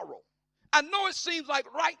tomorrow. I know it seems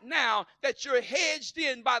like right now that you're hedged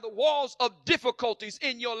in by the walls of difficulties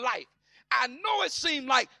in your life. I know it seems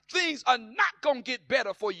like things are not going to get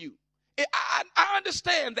better for you. I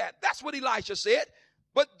understand that. That's what Elisha said.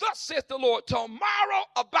 But thus saith the Lord, tomorrow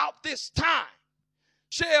about this time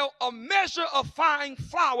shall a measure of fine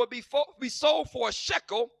flour be sold for a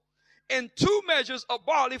shekel, and 2 measures of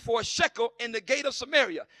barley for a shekel in the gate of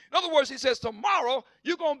Samaria. In other words, he says, tomorrow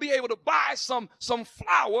you're going to be able to buy some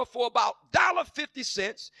flour for about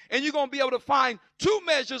 $1.50, and you're going to be able to find 2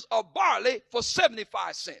 measures of barley for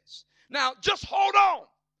 75 cents. Now, just hold on.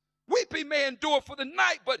 Weeping may endure for the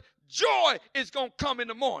night, but joy is going to come in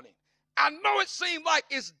the morning. I know it seems like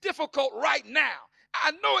it's difficult right now.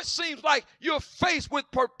 I know it seems like you're faced with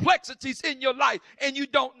perplexities in your life and you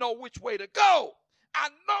don't know which way to go. I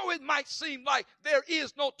know it might seem like there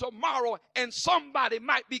is no tomorrow and somebody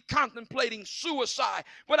might be contemplating suicide.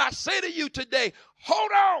 But I say to you today,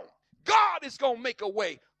 hold on. God is going to make a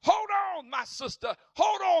way. Hold on, my sister.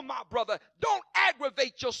 Hold on, my brother. Don't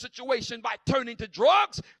aggravate your situation by turning to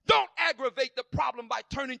drugs. Don't aggravate the problem by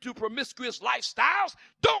turning to promiscuous lifestyles.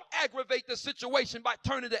 Don't aggravate the situation by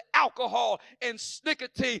turning to alcohol and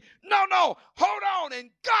nicotine. No. Hold on, and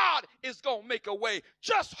God is going to make a way.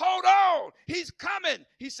 Just hold on. He's coming.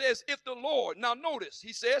 He says, if the Lord. Now notice,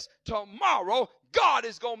 he says, tomorrow God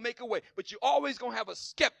is going to make a way. But you're always going to have a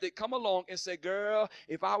skeptic come along and say, girl,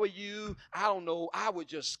 if I were you, I don't know, I would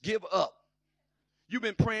just give up. You've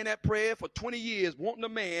been praying that prayer for 20 years, wanting a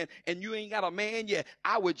man, and you ain't got a man yet.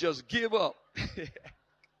 I would just give up.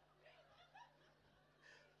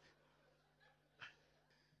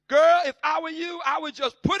 Girl, if I were you, I would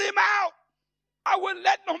just put him out. I wouldn't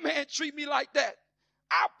let no man treat me like that.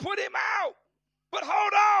 I'll put him out. But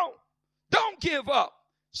hold on. Don't give up.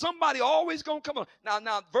 Somebody always going to come on.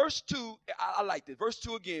 Now, verse 2, I like this. Verse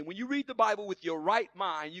 2 again. When you read the Bible with your right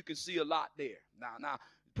mind, you can see a lot there. Now,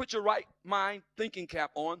 put your right mind thinking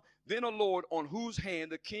cap on. Then the Lord, on whose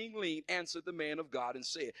hand the king leaned, answered the man of God and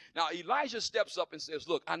said. Now, Elijah steps up and says,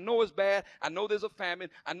 look, I know it's bad. I know there's a famine.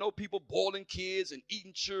 I know people boiling kids and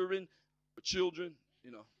eating children,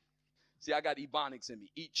 See, I got Ebonics in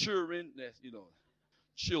me. Eat children, that's,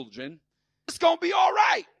 children. It's going to be all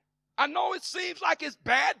right. I know it seems like it's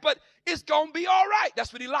bad, but it's going to be all right.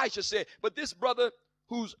 That's what Elisha said. But this brother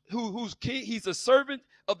who's king, he's a servant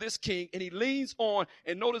of this king, and he leans on,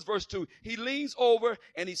 and notice verse 2. He leans over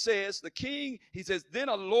and he says, the king, he says, then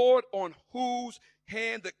a Lord on whose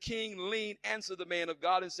hand the king leaned answered the man of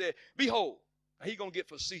God and said, behold, he's going to get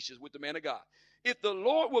facetious with the man of God. If the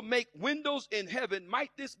Lord will make windows in heaven,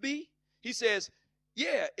 might this be? He says,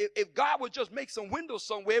 yeah, if God would just make some windows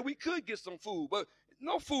somewhere, we could get some food, but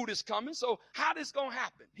no food is coming. So how this going to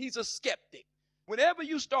happen? He's a skeptic. Whenever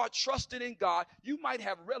you start trusting in God, you might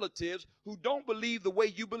have relatives who don't believe the way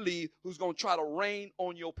you believe, who's going to try to rain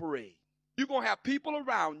on your parade. You're going to have people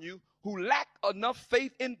around you who lack enough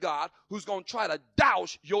faith in God, who's going to try to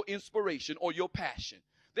douse your inspiration or your passion.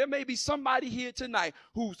 There may be somebody here tonight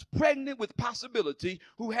who's pregnant with possibility,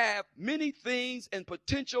 who have many things and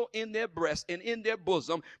potential in their breast and in their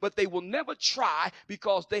bosom, but they will never try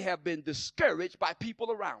because they have been discouraged by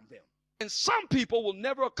people around them. And some people will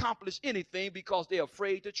never accomplish anything because they're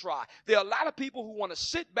afraid to try. There are a lot of people who want to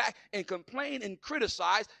sit back and complain and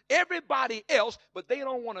criticize everybody else, but they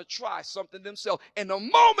don't want to try something themselves. And the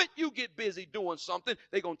moment you get busy doing something,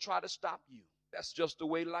 they're going to try to stop you. That's just the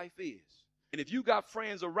way life is. And if you got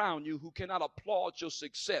friends around you who cannot applaud your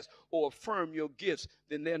success or affirm your gifts,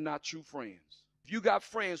 then they're not true friends. If you got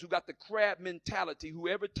friends who got the crab mentality, who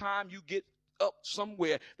every time you get up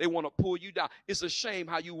somewhere, they want to pull you down. It's a shame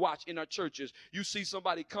how you watch in our churches. You see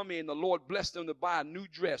somebody come in, the Lord bless them to buy a new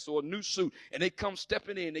dress or a new suit, and they come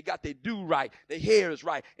stepping in, they got their do right, their hair is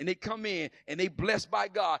right, and they come in, and they blessed by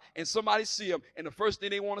God, and somebody see them, and the first thing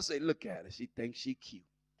they want to say, look at her, she thinks she cute.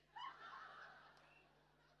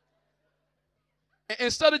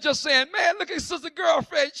 Instead of just saying, man, look at sister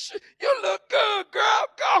girlfriend, you look good, girl,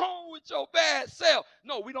 go home with your bad self.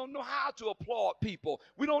 No, we don't know how to applaud people.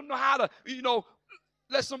 We don't know how to,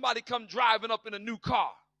 let somebody come driving up in a new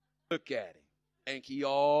car. Look at him. Ain't he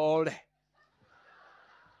all that?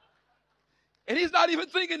 And he's not even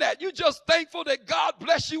thinking that. You're just thankful that God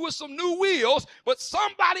bless you with some new wheels, but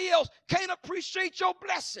somebody else can't appreciate your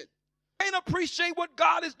blessing. Can't appreciate what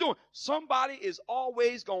God is doing. Somebody is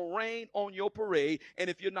always going to rain on your parade,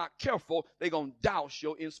 and if you're not careful, they're going to douse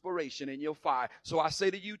your inspiration and your fire. So I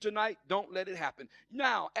say to you tonight, don't let it happen.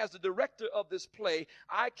 Now, as the director of this play,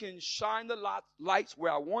 I can shine the lights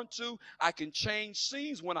where I want to. I can change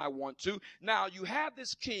scenes when I want to. Now, you have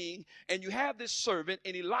this king, and you have this servant,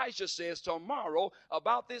 and Elijah says tomorrow,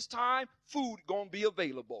 about this time, food going to be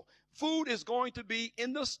available. Food is going to be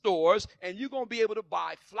in the stores, and you're going to be able to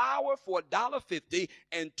buy flour for $1.50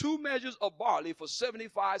 and 2 measures of barley for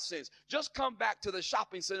 75 cents. Just come back to the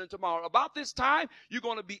shopping center tomorrow. About this time, you're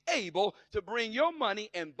going to be able to bring your money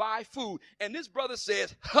and buy food. And this brother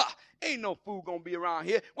says, ain't no food going to be around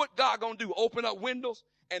here. What God going to do, open up windows?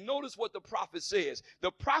 And notice what the prophet says.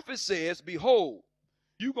 The prophet says, behold,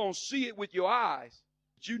 you're going to see it with your eyes,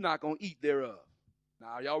 but you're not going to eat thereof.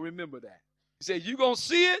 Now, y'all remember that. He says, you're going to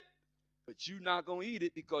see it, but you're not going to eat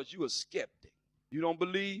it because you're a skeptic. You don't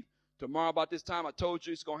believe? Tomorrow about this time, I told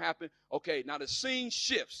you it's going to happen. Okay, now the scene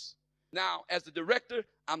shifts. Now, as the director,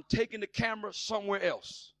 I'm taking the camera somewhere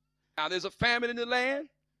else. Now, there's a famine in the land.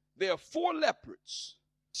 There are 4 leopards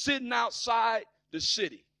sitting outside the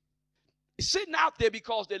city. They're sitting out there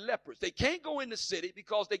because they're leopards. They can't go in the city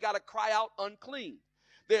because they got to cry out unclean.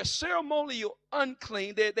 They're ceremonial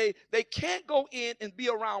unclean. They can't go in and be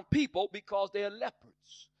around people because they're leopards.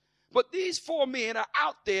 But these 4 men are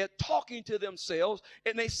out there talking to themselves,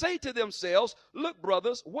 and they say to themselves, look,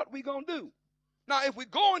 brothers, what we going to do? Now, if we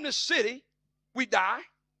go in the city, we die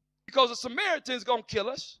because the Samaritans going to kill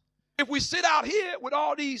us. If we sit out here with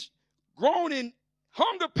all these groaning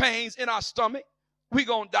hunger pains in our stomach, we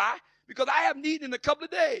going to die because I haven't eaten in a couple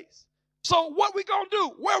of days. So what we going to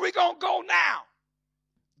do? Where we going to go now?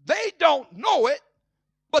 They don't know it.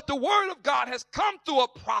 But the word of God has come through a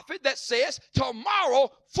prophet that says tomorrow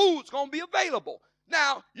food's going to be available.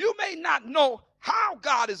 Now, you may not know how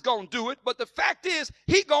God is going to do it, but the fact is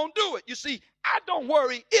he's going to do it. You see, I don't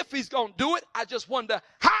worry if he's going to do it. I just wonder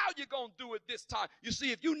how you're going to do it this time. You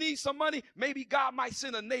see, if you need some money, maybe God might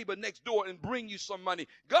send a neighbor next door and bring you some money.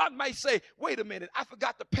 God might say, wait a minute, I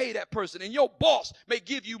forgot to pay that person. And your boss may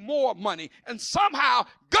give you more money. And somehow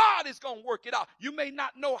God is going to work it out. You may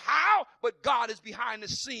not know how, but God is behind the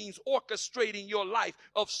scenes orchestrating your life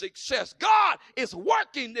of success. God is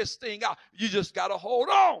working this thing out. You just got to hold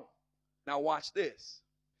on. Now watch this.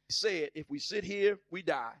 He said, if we sit here, we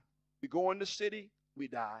die. We go in the city, we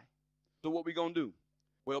die. So what we going to do?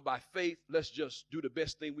 Well, by faith, let's just do the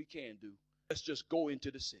best thing we can do. Let's just go into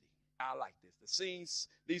the city. I like this. The scenes,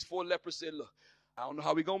 these 4 lepers said, look, I don't know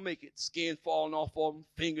how we're going to make it. Skin falling off of them,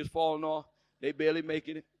 fingers falling off. They barely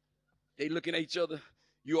making it. They looking at each other.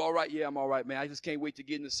 You all right? Yeah, I'm all right, man. I just can't wait to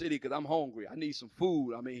get in the city because I'm hungry. I need some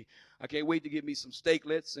food. I mean, I can't wait to get me some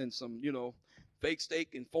steaklets and some, fake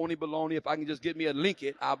steak and phony bologna. If I can just get me a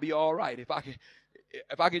Lincoln, I'll be all right. If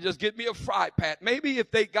I can just get me a fried pat. Maybe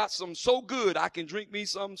if they got some so good, I can drink me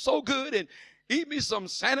some so good and eat me some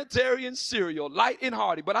sanitarian cereal, light and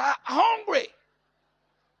hearty. But I'm hungry.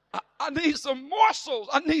 I need some morsels.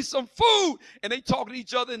 I need some food. And they talking to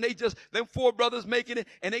each other, and them 4 brothers making it,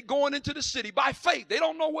 and they going into the city by faith. They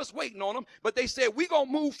don't know what's waiting on them, but they said, we're going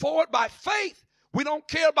to move forward by faith. We don't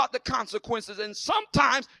care about the consequences. And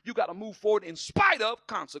sometimes you got to move forward in spite of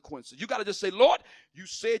consequences. You got to just say, Lord, you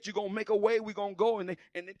said you're going to make a way. We're going to go. And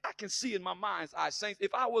I can see in my mind's eye, saints,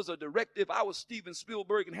 if I was a director, if I was Steven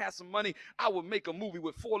Spielberg and had some money, I would make a movie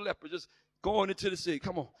with 4 lepers just going into the city.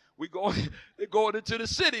 Come on. They're going into the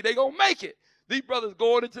city. They're going to make it. These brothers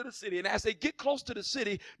going into the city. And as they get close to the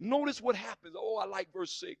city, notice what happens. Oh, I like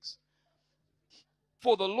verse 6.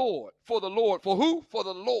 For the Lord. For who? For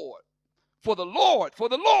the Lord. For the Lord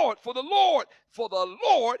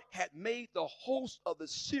had made the host of the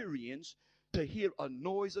Syrians to hear a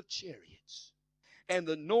noise of chariots and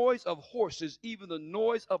the noise of horses, even the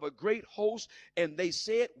noise of a great host. And they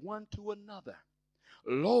said one to another,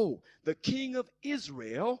 Lo, the king of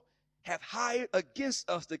Israel hath hired against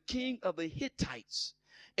us the king of the Hittites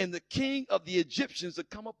and the king of the Egyptians to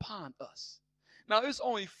come upon us. Now, there's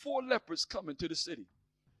only 4 lepers coming to the city.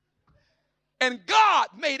 And God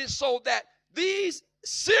made it so that these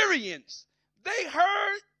Syrians, they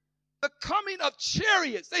heard the coming of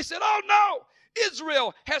chariots. They said, oh no,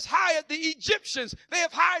 Israel has hired the Egyptians. They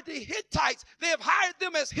have hired the Hittites. They have hired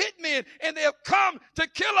them as hitmen, and they have come to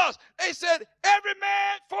kill us. They said, every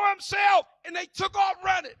man for himself. And they took off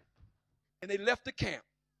running. And they left the camp.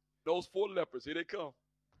 Those 4 lepers, here they come.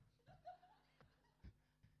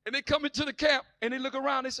 And they come into the camp, and they look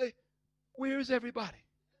around. They say, where is everybody?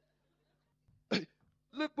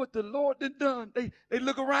 Look what the Lord done done. They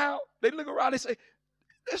look around. They say,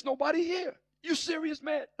 there's nobody here. You serious,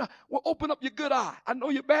 man? Well, open up your good eye. I know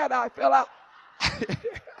your bad eye fell out.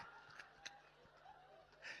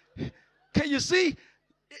 Can you see?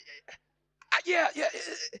 Yeah.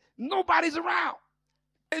 Nobody's around.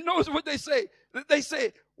 And notice what they say. They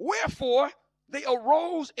say, wherefore they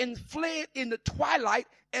arose and fled in the twilight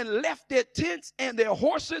and left their tents and their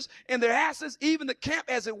horses and their asses, even the camp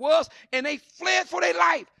as it was, and they fled for their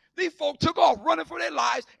life. These folk took off running for their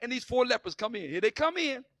lives, and these 4 lepers come in. Here they come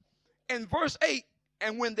in. And verse 8,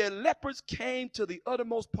 and when their lepers came to the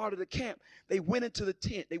uttermost part of the camp, they went into the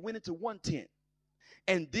tent. They went into one tent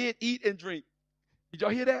and did eat and drink. Did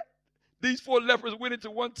y'all hear that? These 4 lepers went into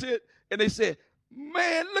one tent, and they said,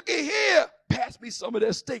 man, look at here. Pass me some of that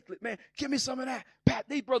steaklet, man. Give me some of that. Pat,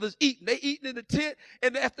 these brothers eating. They eating in the tent,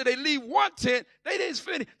 and after they leave one tent, they didn't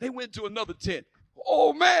finish. They went to another tent.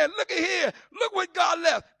 Oh, man, look at here. Look what God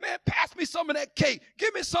left. Man, pass me some of that cake.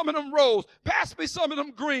 Give me some of them rolls. Pass me some of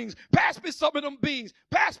them greens. Pass me some of them beans.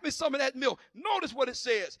 Pass me some of that milk. Notice what it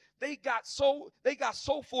says. They got so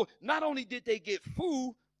full. Not only did they get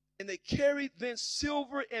food, and they carried then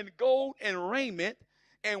silver and gold and raiment,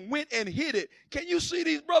 and went and hid it. Can you see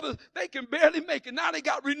these brothers? They can barely make it. Now they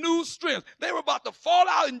got renewed strength. They were about to fall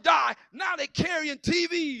out and die. Now they're carrying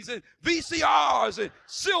TVs and VCRs and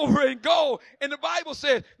silver and gold. And the Bible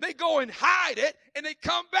says they go and hide it, and they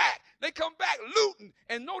come back. They come back looting.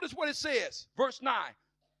 And notice what it says. Verse 9.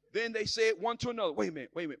 Then they said one to another, wait a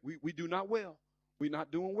minute. We do not well. We're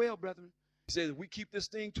not doing well, brethren. He says, if we keep this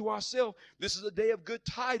thing to ourselves, this is a day of good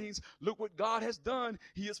tidings. Look what God has done.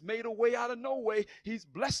 He has made a way out of no way. He's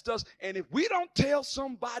blessed us. And if we don't tell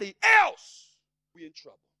somebody else, we're in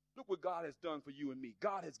trouble. Look what God has done for you and me.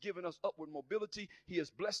 God has given us upward mobility. He has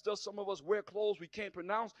blessed us. Some of us wear clothes we can't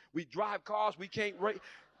pronounce. We drive cars we can't rate.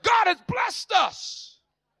 God has blessed us.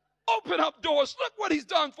 Open up doors. Look what he's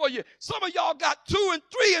done for you. Some of y'all got 2 and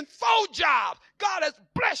 3 and 4 jobs. God has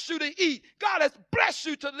blessed you to eat. God has blessed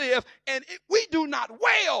you to live. And we do not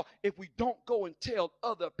well if we don't go and tell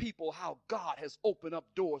other people how God has opened up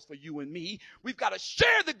doors for you and me. We've got to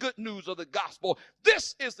share the good news of the gospel.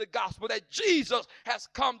 This is the gospel that Jesus has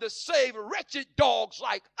come to save wretched dogs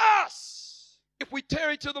like us. If we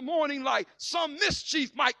tarry till the morning light, some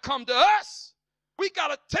mischief might come to us. We got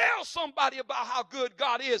to tell somebody about how good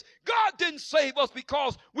God is. God didn't save us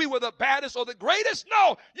because we were the baddest or the greatest.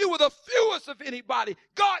 No, you were the fewest of anybody.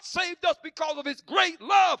 God saved us because of his great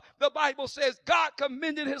love. The Bible says God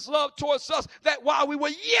commended his love towards us that while we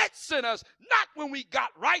were yet sinners, not when we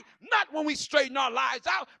got right, not when we straightened our lives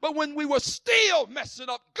out, but when we were still messing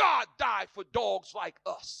up, God died for dogs like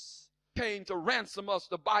us. Came to ransom us,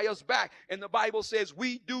 to buy us back. And the Bible says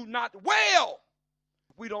we do not wail.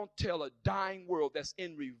 We don't tell a dying world that's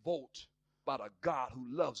in revolt about a God who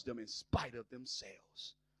loves them in spite of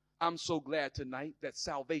themselves. I'm so glad tonight that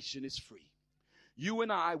salvation is free. You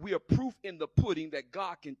and I, we are proof in the pudding that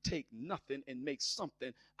God can take nothing and make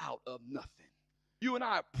something out of nothing. You and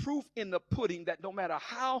I are proof in the pudding that no matter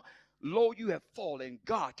how low you have fallen,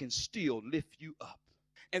 God can still lift you up.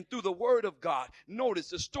 And through the word of God, notice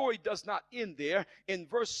the story does not end there. In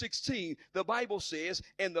verse 16, the Bible says,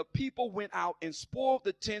 and the people went out and spoiled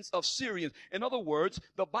the tents of Syrians. In other words,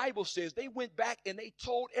 the Bible says they went back and they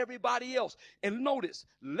told everybody else. And notice,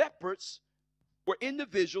 lepers were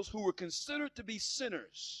individuals who were considered to be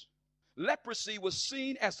sinners. Leprosy was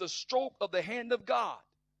seen as the stroke of the hand of God.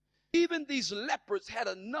 Even these lepers had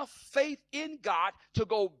enough faith in God to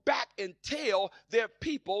go back and tell their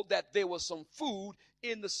people that there was some food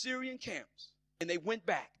in the Syrian camps. And they went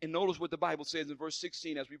back. And notice what the Bible says in verse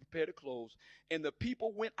 16 as we prepare to close. And the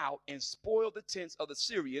people went out and spoiled the tents of the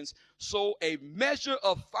Syrians. So a measure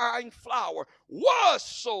of fine flour was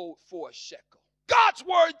sold for a shekel. God's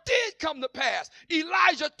word did come to pass.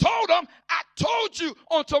 Elijah told them, I told you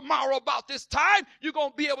on tomorrow about this time, you're going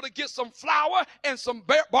to be able to get some flour and some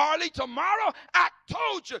barley tomorrow. I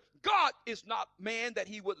told you. God is not man that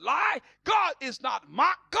he would lie. God is not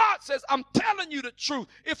mocked. God says, I'm telling you the truth.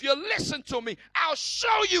 If you listen to me, I'll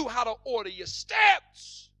show you how to order your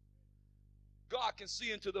steps. God can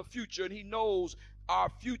see into the future, and he knows our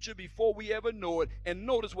future before we ever know it. And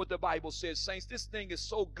notice what the Bible says, saints. This thing is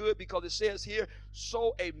so good because it says here,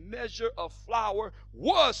 so a measure of flour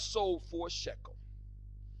was sold for a shekel,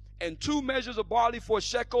 and 2 measures of barley for a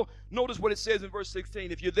shekel. Notice what it says in verse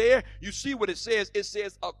 16. If you're there, you see what it says. It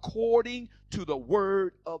says, according to the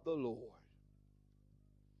word of the Lord.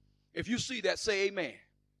 If you see that, say amen.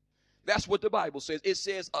 That's what the Bible says. It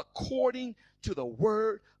says, according to the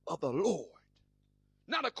word of the Lord.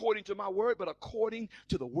 Not according to my word, but according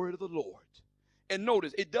to the word of the Lord. And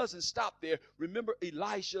notice, it doesn't stop there. Remember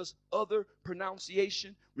Elisha's other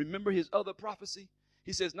pronunciation? Remember his other prophecy?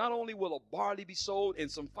 He says, not only will a barley be sold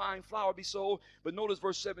and some fine flour be sold, but notice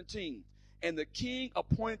verse 17. And the king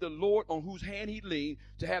appointed the Lord on whose hand he leaned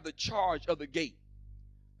to have the charge of the gate.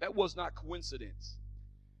 That was not coincidence.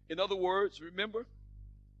 In other words, remember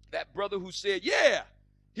that brother who said, yeah,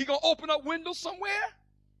 he going to open up windows somewhere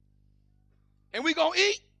and we going to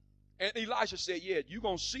eat? And Elisha said, yeah, you're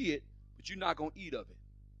going to see it, but you're not going to eat of it.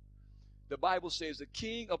 The Bible says the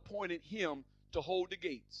king appointed him to hold the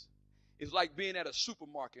gates. It's like being at a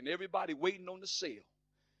supermarket and everybody waiting on the sale.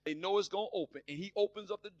 They know it's going to open, and he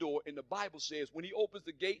opens up the door, and the Bible says when he opens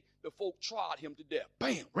the gate, the folk trod him to death.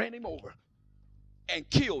 Bam, ran him over and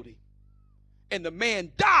killed him. And the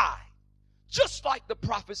man died, just like the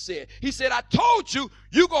prophet said. He said, I told you,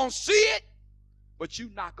 you're going to see it, but you're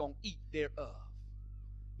not going to eat thereof.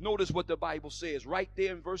 Notice what the Bible says right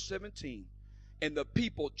there in verse 17. And the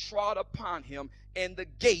people trod upon him and the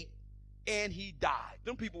gate, and he died.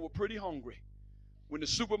 Them people were pretty hungry. When the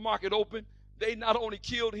supermarket opened, they not only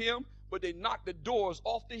killed him, but they knocked the doors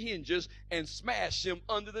off the hinges and smashed him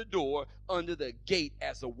under the door, under the gate,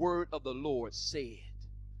 as the word of the Lord said.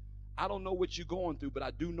 I don't know what you're going through, but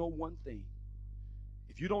I do know one thing.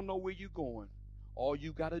 If you don't know where you're going, all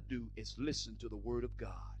you got to do is listen to the word of God.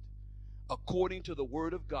 According to the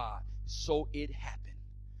word of God, so it happened.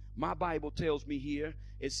 My Bible tells me here,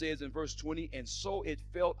 it says in verse 20, and so it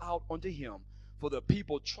fell out unto him, for the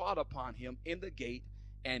people trod upon him in the gate,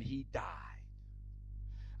 and he died.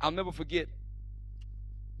 I'll never forget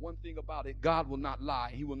one thing about it. God will not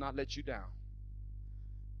lie. He will not let you down.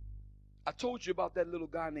 I told you about that little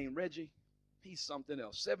guy named Reggie. He's something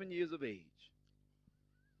else, 7 years of age.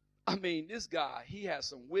 I mean, this guy, he has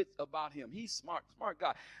some wit about him. He's smart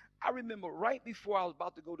guy. I remember right before I was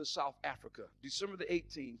about to go to South Africa, December the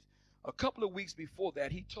 18th, a couple of weeks before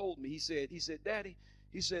that, he told me, he said, Daddy,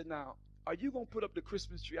 he said, now, are you going to put up the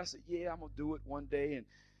Christmas tree? I said, yeah, I'm going to do it one day. And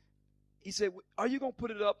he said, are you going to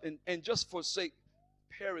put it up? And just for sake,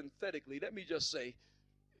 parenthetically, let me just say,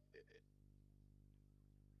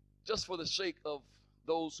 just for the sake of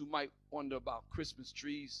those who might wonder about Christmas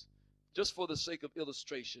trees, just for the sake of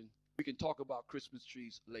illustration, we can talk about Christmas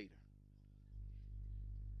trees later.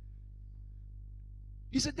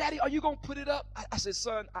 He said, Daddy, are you going to put it up? I said,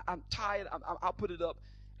 son, I'm tired. I'll put it up.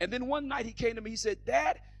 And then one night he came to me. He said,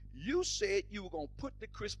 Dad, you said you were going to put the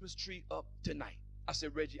Christmas tree up tonight. I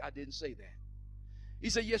said, Reggie, I didn't say that. He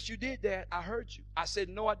said, yes, you did, Dad. I heard you. I said,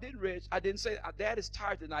 no, I didn't, Reg. I didn't say that. Dad is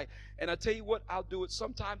tired tonight. And I tell you what, I'll do it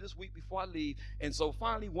sometime this week before I leave. And so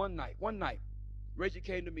finally one night, Reggie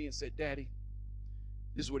came to me and said, Daddy,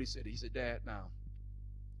 this is what he said. He said, Dad, now,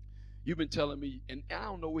 you've been telling me, and I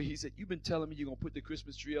don't know where he said, you've been telling me you're going to put the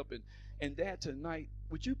Christmas tree up. And Dad, tonight,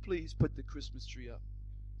 would you please put the Christmas tree up?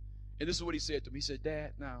 And this is what he said to me. He said,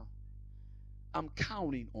 Dad, now, I'm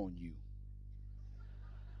counting on you.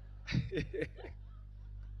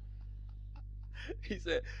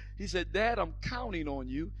 He said, Dad, I'm counting on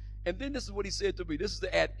you. And then this is what he said to me. This is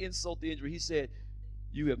to add insult to injury. He said,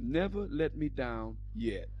 you have never let me down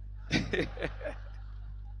yet.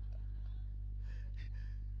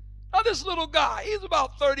 Now, this little guy, he's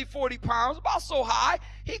about 30, 40 pounds, about so high.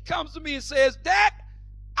 He comes to me and says, Dad,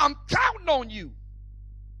 I'm counting on you.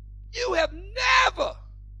 You have never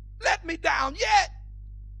let me down yet.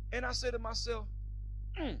 And I said to myself,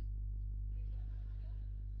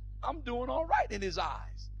 I'm doing all right in his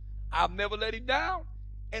eyes. I've never let him down.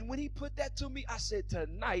 And when he put that to me, I said,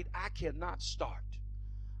 tonight I cannot start.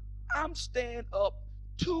 I'm staying up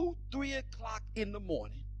 2, 3 o'clock in the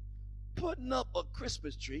morning, putting up a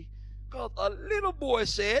Christmas tree, because a little boy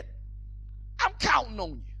said, I'm counting on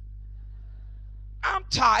you. I'm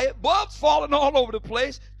tired. Bulbs falling all over the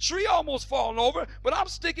place. Tree almost falling over. But I'm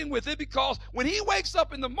sticking with it because when he wakes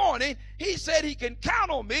up in the morning, he said he can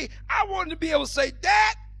count on me. I wanted to be able to say,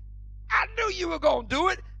 Dad, I knew you were going to do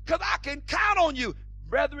it because I can count on you.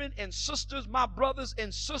 Brethren and sisters, my brothers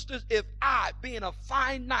and sisters, if I, being a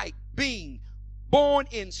finite being, born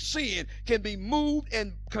in sin, can be moved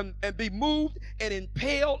and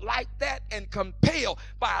impaled like that and compelled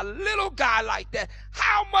by a little guy like that,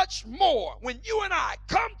 how much more when you and I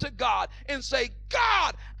come to God and say,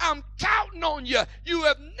 God, I'm counting on you. You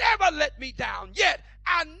have never let me down yet.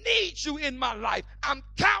 I need you in my life. I'm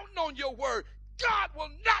counting on your word. God will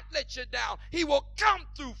not let you down. He will come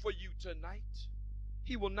through for you tonight.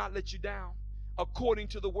 He will not let you down. According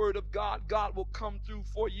to the word of God, God will come through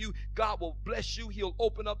for you. God will bless you. He'll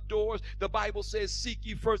open up doors. The Bible says, seek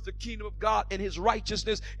ye first the kingdom of God and his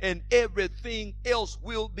righteousness, and everything else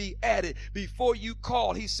will be added. Before you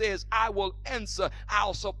call, he says, I will answer.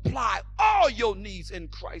 I'll supply all your needs in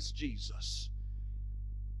Christ Jesus.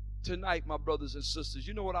 Tonight, my brothers and sisters,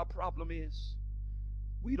 you know what our problem is?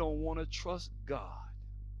 We don't want to trust God.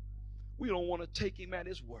 We don't want to take him at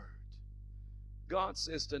his word. God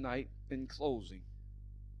says tonight, in closing,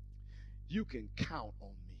 you can count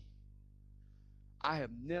on me. I have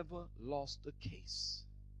never lost a case.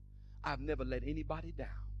 I've never let anybody down.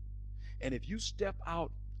 And if you step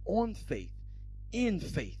out on faith, in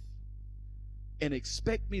faith, and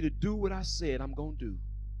expect me to do what I said I'm going to do,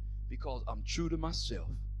 because I'm true to myself,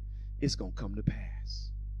 it's going to come to pass.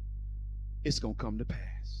 It's going to come to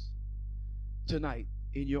pass. Tonight,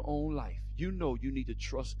 in your own life, you know you need to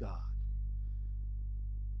trust God.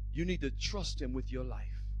 You need to trust him with your life.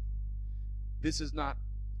 This is not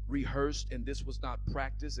rehearsed and this was not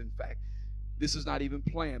practiced. In fact, this is not even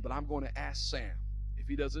planned, but I'm going to ask Sam, if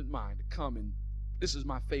he doesn't mind, to come. And this is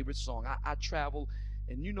my favorite song. I travel,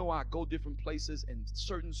 and you know I go different places, and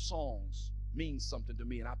certain songs mean something to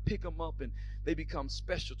me, and I pick them up and they become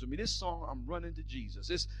special to me. This song, I'm running to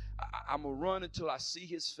Jesus. I'm going to run until I see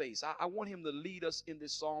his face. I want him to lead us in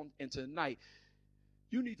this song. And tonight,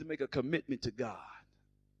 you need to make a commitment to God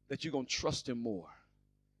that you're going to trust him more.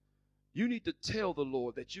 You need to tell the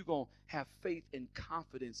Lord that you're going to have faith and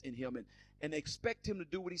confidence in him and expect him to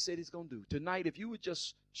do what he said he's going to do. Tonight, if you would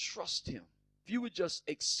just trust him, if you would just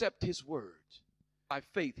accept his word, by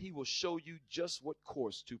faith, he will show you just what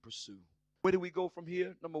course to pursue. Where do we go from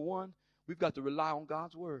here? Number one, we've got to rely on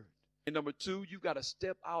God's word. And number two, you've got to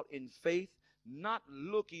step out in faith, not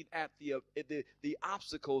looking at the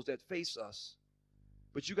obstacles that face us,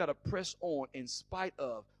 but you got to press on in spite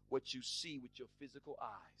of what you see with your physical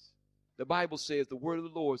eyes. The Bible says, the word of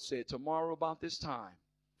the Lord said, tomorrow about this time,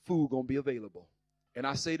 food going to be available. And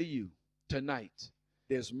I say to you, tonight,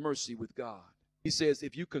 there's mercy with God. He says,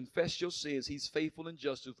 if you confess your sins, he's faithful and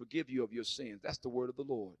just to forgive you of your sins. That's the word of the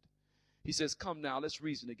Lord. He says, come now, let's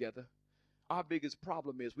reason together. Our biggest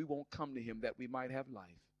problem is we won't come to him that we might have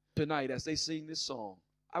life. Tonight, as they sing this song,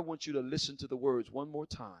 I want you to listen to the words one more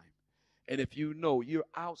time. And if you know you're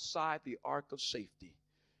outside the ark of safety,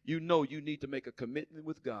 you know you need to make a commitment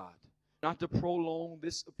with God, not to prolong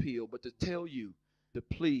this appeal, but to tell you to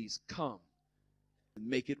please come and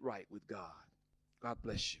make it right with God. God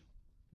bless you.